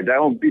on the day.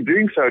 They'll be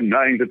doing so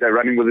knowing that they're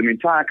running with an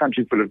entire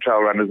country full of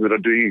trail runners that are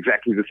doing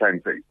exactly the same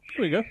thing.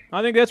 There we go.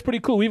 I think that's pretty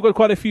cool. We've got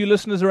quite a few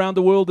listeners around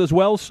the world as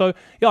well. So,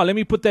 yeah, let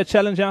me put that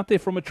challenge out there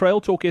from a Trail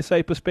Talk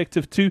SA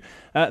perspective too.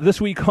 This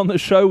week on the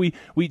show,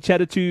 we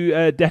chatted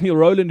to Daniel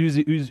Rowland,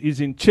 who's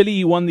in Chile.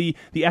 He won the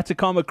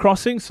Atacama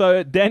Crossing.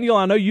 So, Daniel,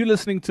 I know you're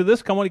listening to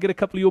this. Come on and get a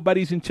couple of your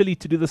buddies in Chile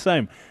to do the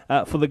same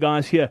for the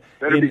guys here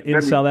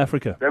in South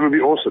Africa. That would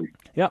be awesome.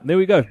 Yeah, there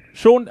we go.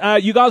 Sean,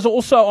 you guys are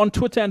also on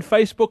Twitter and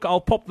Facebook.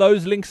 I'll pop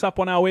those links up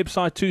on our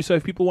website too, so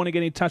if people want to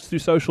get in touch through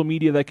social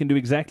media, they can do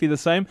exactly the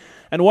same.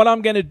 And what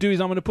I'm going to do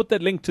is I'm going to put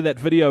that link to that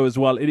video as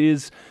well. It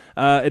is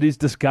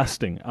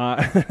disgusting.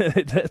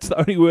 That's the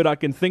only word I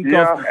can think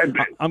of.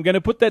 I'm going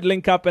to put that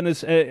link up, and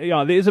there's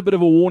a bit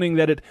of a warning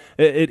that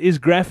it is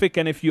graphic,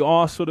 and if you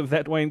are sort of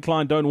that way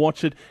inclined, don't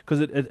watch it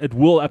because it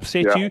will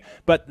upset you.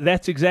 But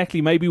that's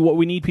exactly maybe what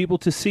we need people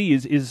to see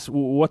is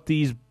what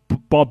these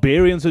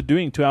barbarians are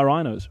doing to our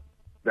rhinos.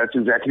 That's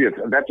exactly it.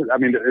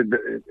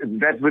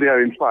 That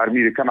video inspired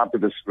me to come up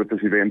with this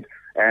event,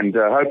 and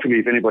hopefully,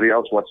 if anybody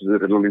else watches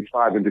it, it'll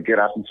inspire them to get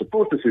out and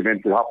support this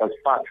event to help us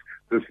fight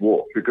this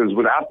war. Because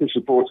without the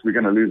support, we're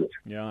going to lose it.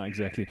 Yeah,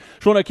 exactly.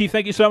 Sean O'Keefe,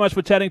 thank you so much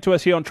for chatting to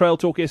us here on Trail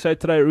Talk SA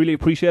today. I really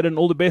appreciate it, and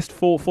all the best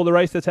for the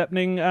race that's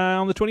happening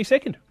on the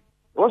 22nd.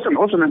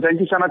 Awesome, and thank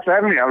you so much for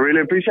having me. I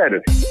really appreciate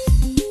it.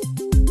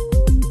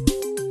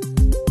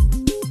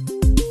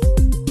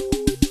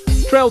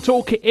 Trail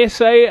Talk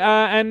SA,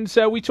 and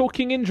we're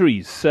talking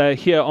injuries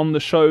here on the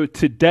show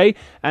today,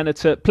 and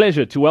it's a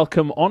pleasure to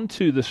welcome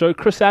onto the show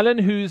Chris Allen,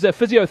 who's a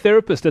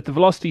physiotherapist at the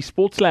Velocity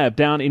Sports Lab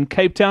down in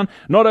Cape Town.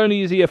 Not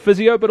only is he a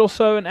physio, but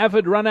also an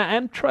avid runner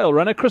and trail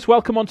runner. Chris,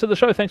 welcome onto the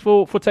show. Thanks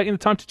for taking the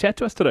time to chat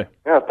to us today.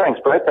 Yeah,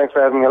 thanks, Brett. Thanks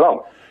for having me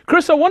along.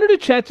 Chris, I wanted to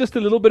chat just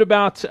a little bit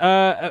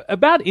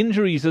about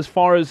injuries as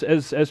far as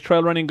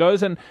trail running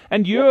goes, and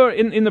you're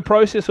in the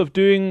process of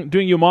doing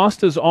your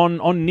masters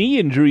on knee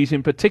injuries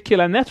in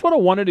particular, and that's what I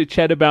wanted to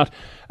chat about.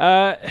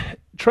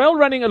 Trail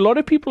running, a lot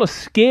of people are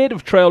scared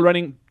of trail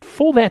running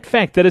for that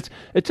fact that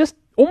it just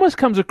almost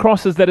comes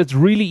across as that it's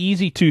really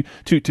easy to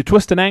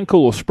twist an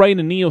ankle or sprain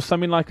a knee or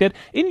something like that.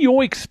 In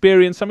your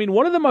experience, I mean,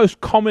 what are the most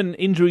common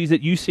injuries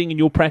that you're seeing in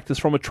your practice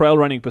from a trail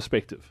running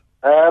perspective?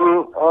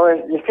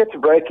 You get to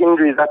break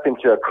injuries up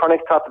into a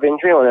chronic type of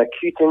injury or an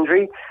acute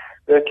injury.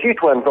 The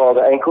acute ones are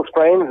the ankle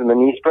sprains and the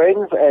knee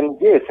sprains, and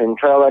yes, in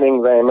trail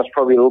running they must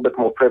probably a little bit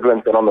more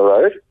prevalent than on the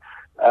road.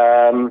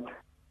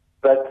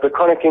 But the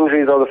chronic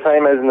injuries are the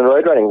same as in the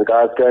road running. The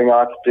guys going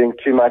out doing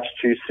too much,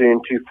 too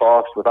soon, too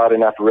fast, without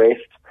enough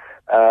rest.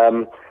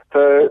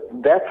 So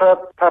that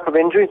type of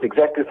injury is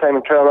exactly the same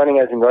in trail running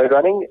as in road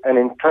running. And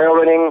in trail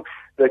running,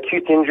 the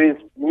acute injuries,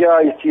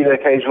 you see the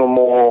occasional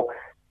more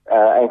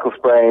ankle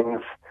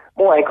sprains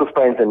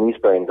than knee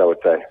sprains, I would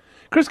say.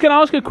 Chris, can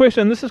I ask a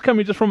question? This is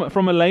coming just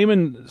from a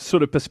layman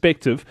sort of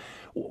perspective.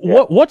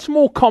 Yeah. What's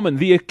more common,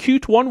 the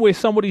acute one where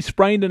somebody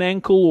sprained an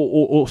ankle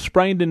or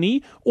sprained a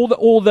knee, or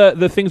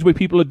the things where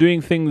people are doing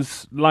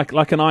things like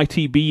an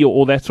ITB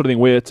or that sort of thing,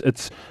 where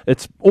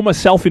it's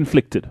almost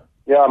self-inflicted?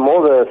 Yeah,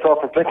 more the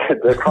self-inflicted,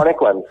 the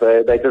chronic ones.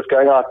 They're just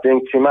going out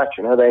doing too much.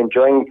 They're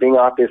enjoying being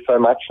out there so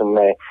much, and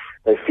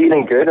they're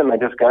feeling good, and they're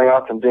just going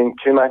out and doing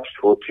too much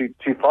or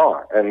too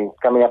far, and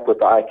coming up with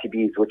the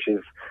ITBs, which is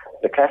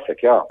the classic.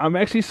 Yeah. I'm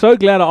actually so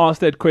glad I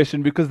asked that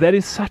question, because that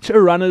is such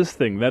a runner's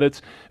thing, that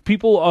it's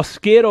people are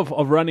scared of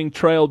running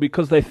trail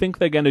because they think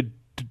they're going to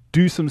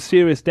do some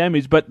serious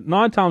damage, but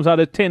 9 times out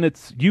of 10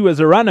 it's you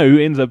as a runner who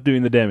ends up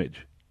doing the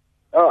damage.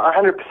 Oh,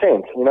 100%.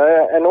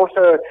 And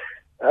also,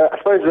 I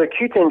suppose the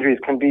acute injuries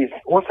can be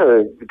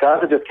also, the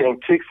guys are just getting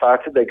too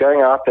excited. They're going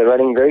out, they're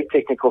running very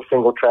technical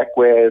single track,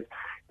 whereas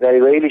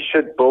they really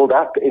should build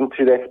up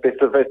into their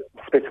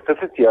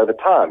specificity over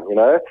time.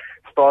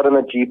 Start on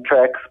the Jeep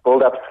tracks,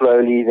 build up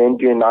slowly, then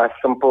do nice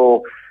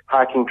simple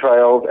hiking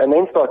trails, and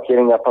then start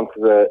getting up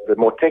onto the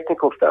more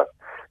technical stuff.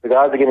 The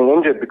guys are getting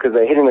injured because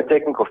they're hitting the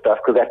technical stuff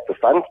because that's the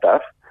fun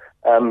stuff.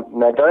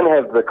 They don't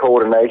have the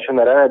coordination,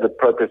 they don't have the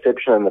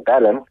proprioception and the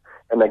balance,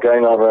 and they're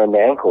going over on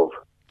their ankles.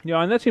 Yeah,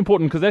 and that's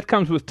important because that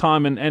comes with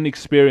time and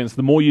experience.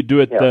 The more you do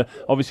it,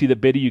 obviously the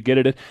better you get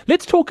at it.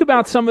 Let's talk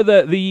about some of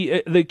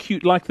the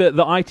acute, like the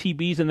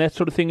ITBs and that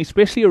sort of thing,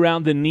 especially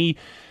around the knee.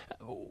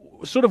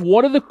 Sort of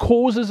what are the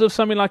causes of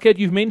something like that?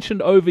 You've mentioned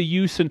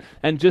overuse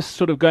and just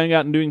sort of going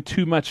out and doing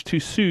too much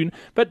too soon.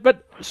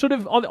 But sort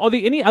of are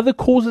there any other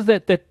causes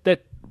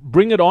that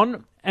bring it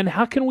on, and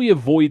how can we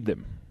avoid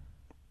them?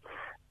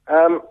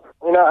 I'm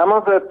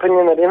of the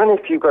opinion that even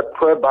if you've got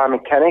poor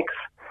biomechanics,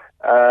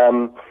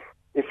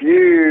 if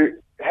you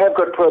have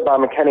got poor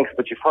biomechanics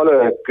but you follow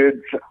a good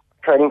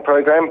training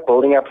program,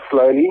 building up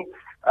slowly,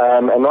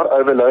 and not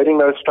overloading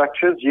those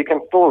structures, you can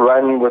still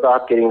run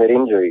without getting that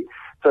injury.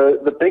 So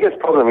the biggest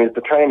problem is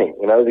the training.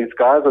 These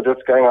guys are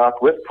just going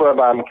out with poor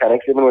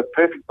biomechanics, even with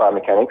perfect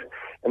biomechanics,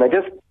 and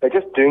they're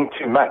just doing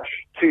too much,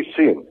 too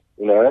soon,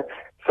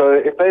 So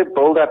if they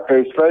build up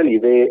very slowly,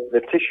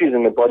 the tissues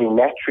in the body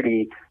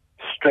naturally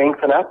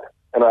strengthen up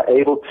and are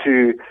able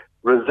to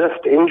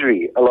resist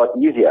injury a lot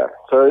easier.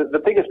 So the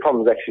biggest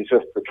problem is actually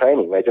just the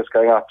training. They're just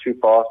going out too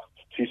fast,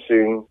 too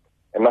soon,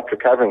 and not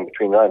recovering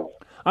between runs.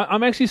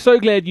 I'm actually so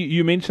glad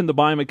you mentioned the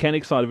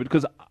biomechanics side of it,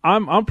 because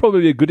I'm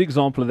probably a good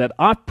example of that.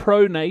 I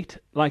pronate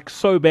like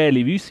so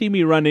badly. If you see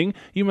me running,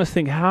 you must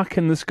think, how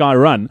can this guy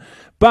run?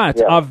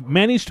 But I've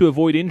managed to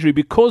avoid injury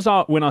because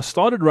when I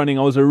started running,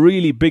 I was a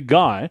really big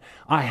guy.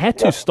 I had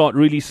to start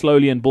really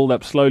slowly and build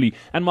up slowly.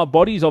 And my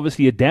body's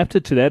obviously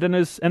adapted to that and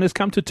has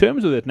come to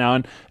terms with it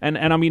now. And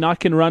I mean, I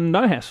can run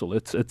no hassle.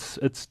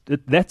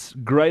 That's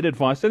great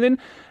advice. And then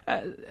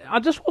I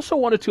just also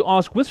wanted to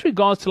ask, with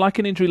regards to like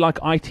an injury like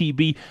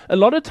ITB, a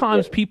lot of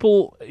times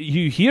people,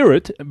 you hear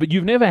it, but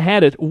you've never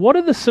had it. What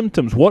are the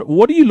symptoms?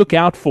 What do you look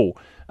out for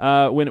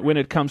when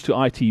it comes to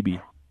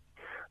ITB?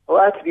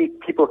 Well,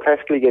 ITB people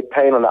classically get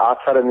pain on the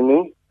outside of the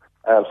knee,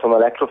 so on the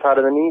lateral side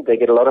of the knee. They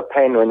get a lot of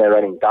pain when they're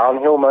running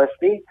downhill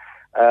mostly.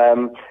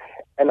 And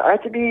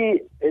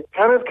ITB, it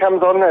kind of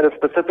comes on at a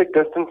specific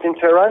distance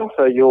into a run.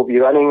 So you'll be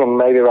running and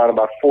maybe around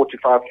about 4 to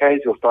 5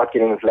 Ks, you'll start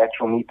getting this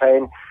lateral knee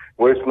pain,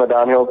 worse on the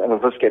downhill, and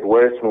it'll just get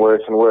worse and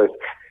worse and worse.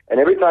 And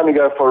every time you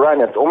go for a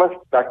run, it's almost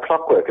like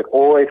clockwork. It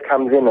always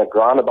comes in at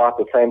around about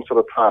the same sort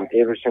of time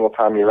every single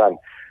time you run.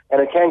 And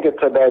it can get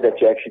so bad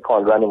that you actually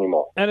can't run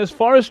anymore. And as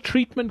far as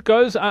treatment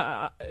goes,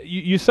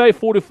 you say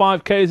 4 to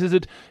 5 Ks.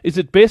 Is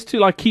it best to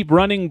like keep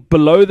running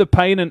below the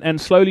pain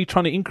and slowly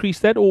trying to increase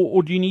that,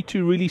 or do you need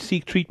to really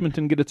seek treatment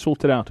and get it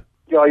sorted out?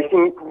 Yeah, you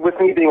see, with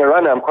me being a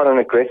runner, I'm quite an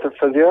aggressive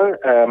physio,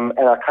 and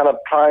I kind of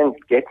try and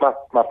get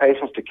my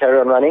patients to carry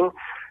on running.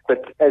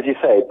 But as you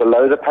say,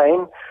 below the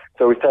pain.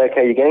 So we say,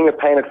 okay, you're getting the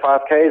pain at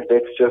 5 Ks,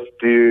 let's just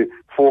do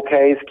 4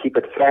 Ks, keep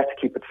it flat,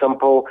 keep it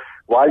simple.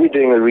 While you're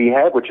doing the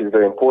rehab, which is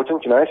very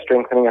important,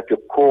 strengthening up your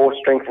core,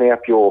 strengthening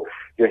up your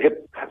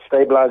hip,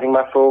 stabilizing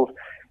muscles,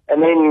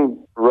 and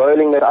then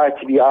rolling that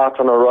ITB out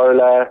on a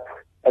roller,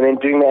 and then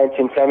doing the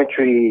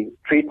anti-inflammatory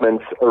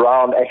treatments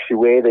around actually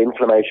where the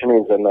inflammation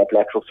is on that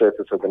lateral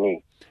surface of the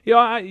knee.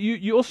 Yeah,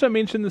 you also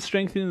mentioned the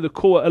strengthening of the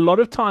core. A lot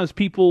of times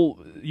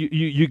people,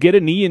 you get a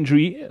knee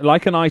injury,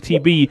 like an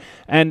ITB,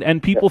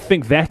 and people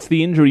think that's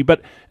the injury,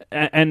 but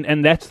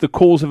and that's the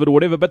cause of it or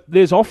whatever, but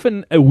there's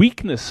often a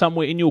weakness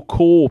somewhere in your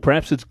core,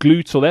 perhaps it's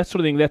glutes or that sort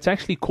of thing, that's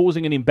actually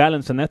causing an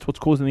imbalance, and that's what's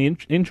causing the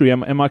injury.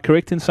 Am I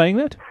correct in saying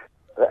that?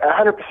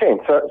 100%.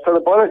 So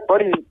the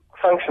body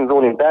functions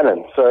all in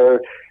balance. So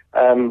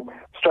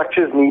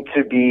structures need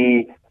to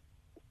be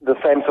the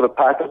same sort of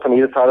tightness on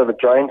either side of the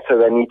joint, so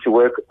they need to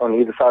work on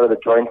either side of the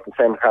joint, the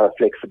same kind of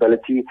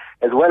flexibility,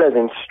 as well as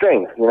in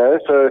strength,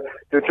 So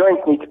your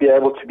joints need to be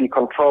able to be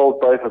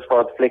controlled both as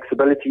far as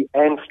flexibility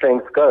and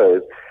strength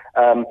goes.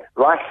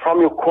 Right from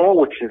your core,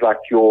 which is like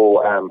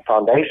your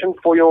foundation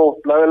for your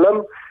lower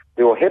limb,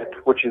 your hip,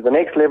 which is the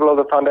next level of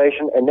the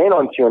foundation, and then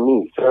onto your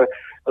knee. So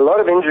a lot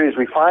of injuries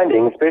we're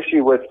finding,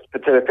 especially with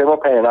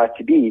patellofemoral pain and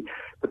ITB,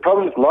 the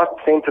problem is not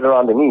centered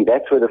around the knee.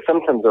 That's where the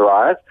symptoms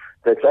arise.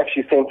 That's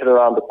actually centered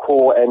around the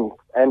core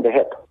and the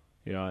hip.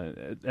 Yeah,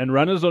 and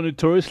runners are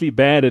notoriously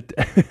bad at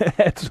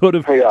at sort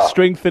of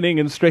strengthening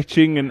and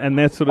stretching and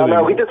that sort of thing.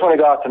 No, we just want to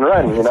go out and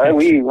run,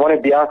 We want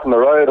to be out on the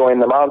road or in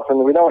the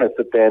mountain. We don't want to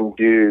sit there and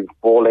do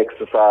ball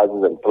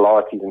exercises and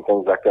Pilates and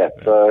things like that.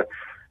 Yeah. So,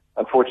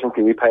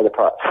 unfortunately, we pay the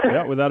price.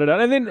 Yeah, without a doubt.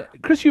 And then,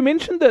 Chris, you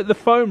mentioned the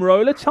foam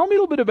roller. Tell me a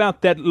little bit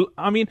about that.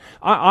 I mean,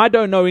 I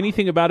don't know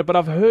anything about it, but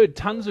I've heard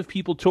tons of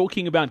people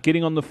talking about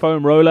getting on the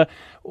foam roller.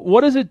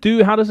 What does it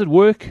do? How does it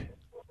work?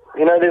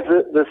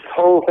 There's this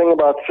whole thing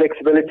about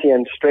flexibility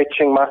and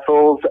stretching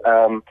muscles,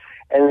 and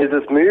there's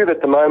this move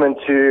at the moment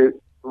to,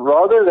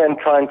 rather than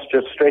trying to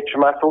just stretch a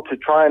muscle, to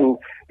try and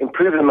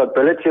improve the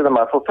mobility of the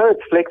muscle, so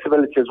it's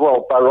flexibility as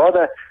well, by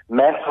rather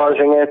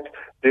massaging it,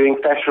 doing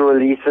fascial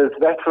releases,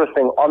 that sort of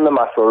thing on the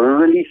muscle,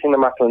 releasing the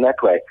muscle in that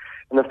way.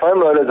 And the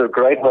foam roller is a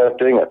great way of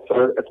doing it.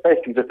 So it's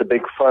basically just a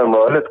big foam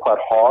roller. It's quite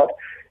hard,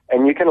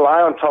 and you can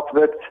lie on top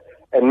of it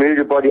and move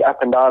your body up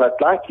and down.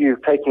 It's like you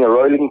taking a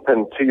rolling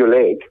pin to your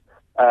leg.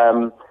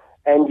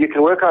 And you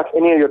can work out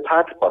any of your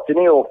tight spots, any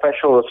of your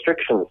fascial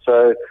restrictions.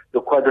 So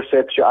your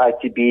quadriceps, your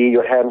ITB,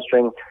 your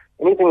hamstring,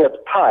 anything that's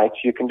tight,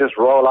 you can just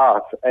roll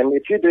out. And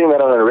if you're doing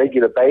that on a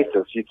regular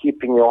basis, you're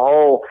keeping your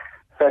whole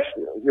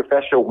your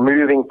fascia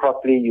moving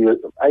properly. You're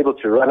able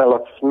to run a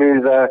lot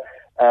smoother,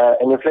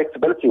 and your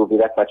flexibility will be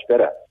that much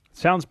better.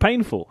 Sounds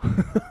painful.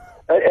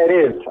 It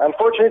is.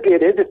 Unfortunately,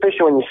 it is,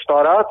 especially when you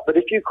start out. But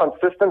if you're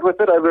consistent with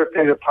it over a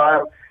period of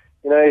time,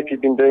 if you've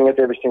been doing it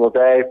every single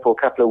day for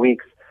a couple of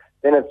weeks,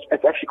 then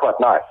it's actually quite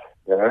nice,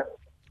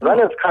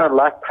 Runners kind of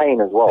like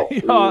pain as well.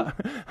 Yeah,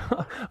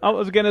 I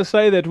was going to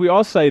say that we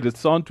are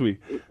sadists, aren't we?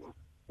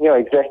 Yeah,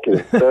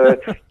 exactly. So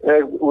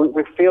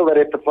we feel that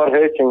if it's not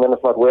hurting, then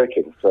it's not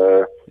working.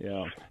 So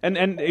yeah,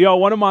 and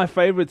one of my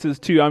favorites is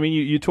too. I mean,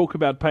 you talk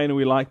about pain, and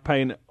we like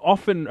pain.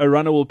 Often a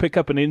runner will pick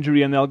up an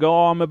injury and they'll go,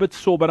 "Oh, I'm a bit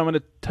sore, but I'm going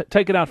to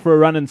take it out for a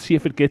run and see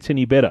if it gets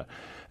any better."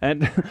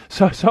 And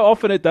so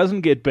often it doesn't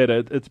get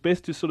better. It's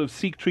best to sort of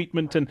seek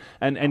treatment and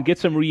get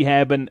some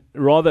rehab, and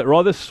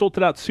rather sort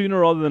it out sooner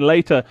rather than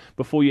later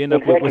before you end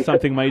up with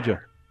something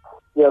major.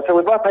 Yeah, so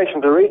with my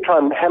patients, I really try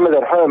and hammer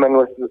that home, and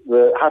with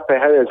the Hyper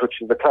Harriers, which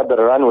is the club that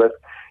I run with,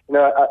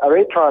 I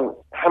really try and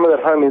hammer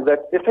that home is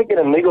that if they get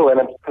a niggle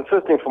and it's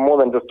persisting for more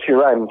than just 2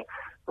 runs,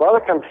 rather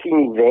come see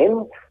me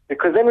then,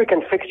 because then we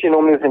can fix you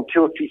normally within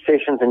 2 or 3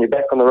 sessions and you're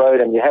back on the road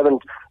and you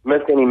haven't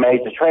missed any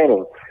major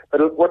training.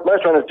 But what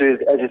most runners do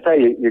is, as you say,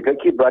 you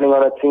keep running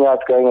on it, seeing how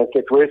it's going, it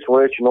gets worse and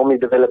worse, you normally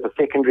develop a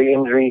secondary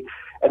injury,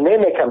 and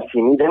then they come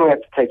see me, then we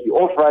have to take you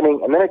off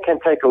running, and then it can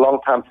take a long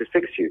time to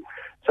fix you.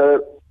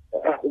 So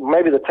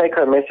maybe the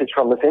take-home message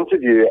from this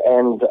interview,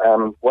 and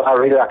what I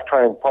really like to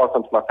try and pass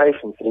on to my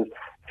patients is,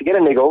 if you get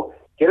a niggle,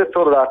 get it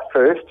sorted out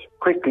first,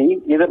 quickly,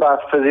 either by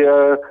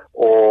physio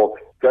or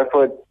go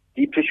for a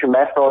deep tissue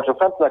massage or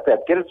something like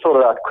that. Get it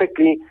sorted out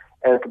quickly,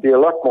 and it could be a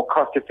lot more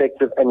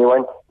cost-effective, and you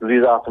won't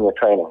lose out on your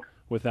training.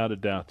 Without a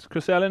doubt.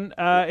 Chris Allen,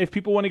 if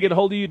people want to get a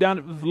hold of you down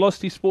at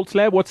Velocity Sports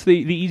Lab, what's the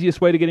easiest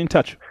way to get in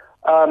touch?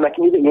 They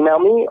can either email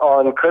me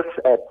on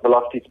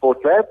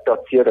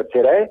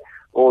chris@velocitysportslab.co.za,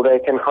 or they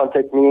can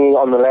contact me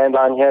on the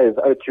landline here is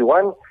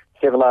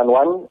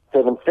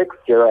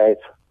 021-791-7608.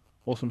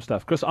 Awesome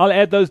stuff. Chris, I'll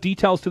add those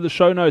details to the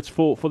show notes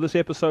for this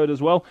episode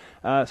as well.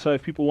 So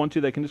if people want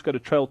to, they can just go to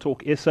Trail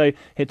Talk SA,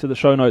 head to the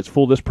show notes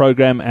for this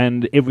program,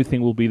 and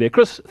everything will be there.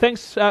 Chris,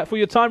 thanks for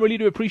your time. Really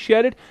do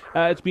appreciate it.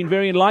 It's been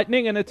very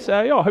enlightening, and it's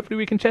hopefully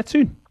we can chat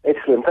soon.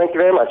 Excellent. Thank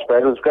you very much,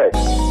 Brad. It was great.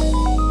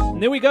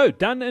 And there we go.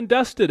 Done and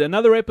dusted.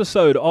 Another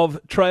episode of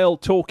Trail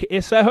Talk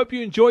SA. I hope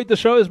you enjoyed the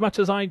show as much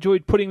as I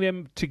enjoyed putting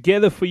them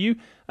together for you.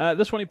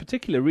 This one in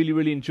particular, really,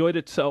 really enjoyed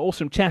it.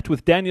 Awesome chat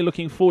with Daniel.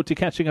 Looking forward to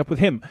catching up with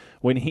him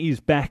when he's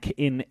back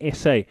in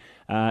SA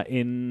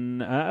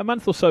in a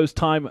month or so's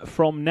time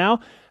from now.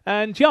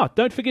 And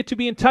don't forget to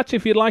be in touch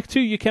if you'd like to.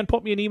 You can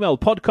pop me an email,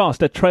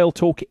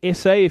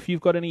 podcast@TrailTalkSA. If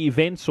you've got any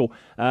events or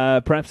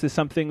perhaps there's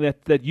something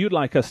that you'd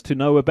like us to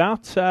know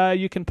about,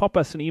 you can pop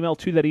us an email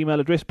to that email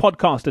address,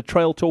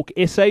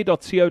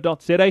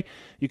 podcast@TrailTalkSA.co.za.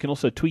 You can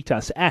also tweet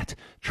us at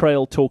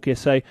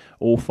TrailTalkSA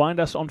or find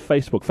us on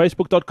Facebook.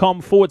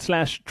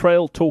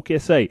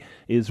 Facebook.com/TrailTalkSA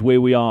is where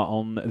we are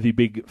on the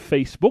big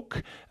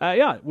Facebook.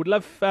 Would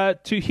love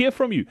to hear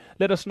from you.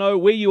 Let us know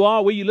where you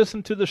are, where you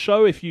listen to the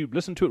show, if you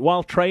listen to it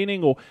while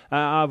training, or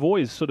I'm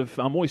always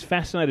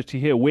fascinated to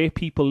hear where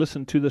people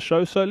listen to the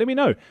show. So let me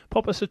know.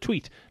 Pop us a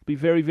tweet. It'd be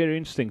very, very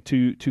interesting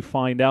to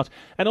find out.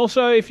 And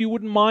also, if you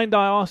wouldn't mind,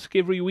 I ask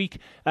every week,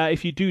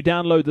 if you do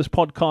download this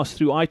podcast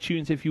through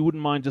iTunes, if you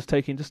wouldn't mind just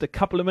taking just a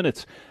couple of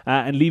minutes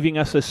and leaving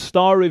us a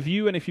star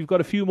review. And if you've got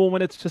a few more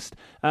minutes, just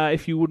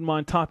if you wouldn't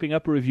mind typing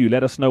up a review,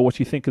 let us know what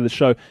you think of the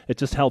show. It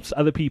just helps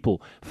other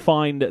people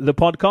find the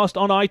podcast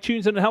on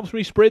iTunes, and it helps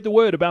me spread the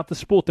word about the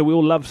sport that we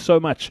all love so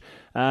much.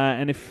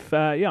 And if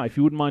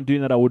you wouldn't mind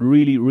doing that, I would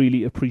really,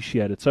 really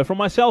appreciate it. So from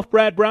myself,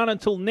 Brad Brown,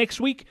 until next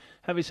week,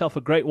 have yourself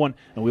a great one,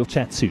 and we'll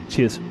chat soon.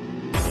 Cheers.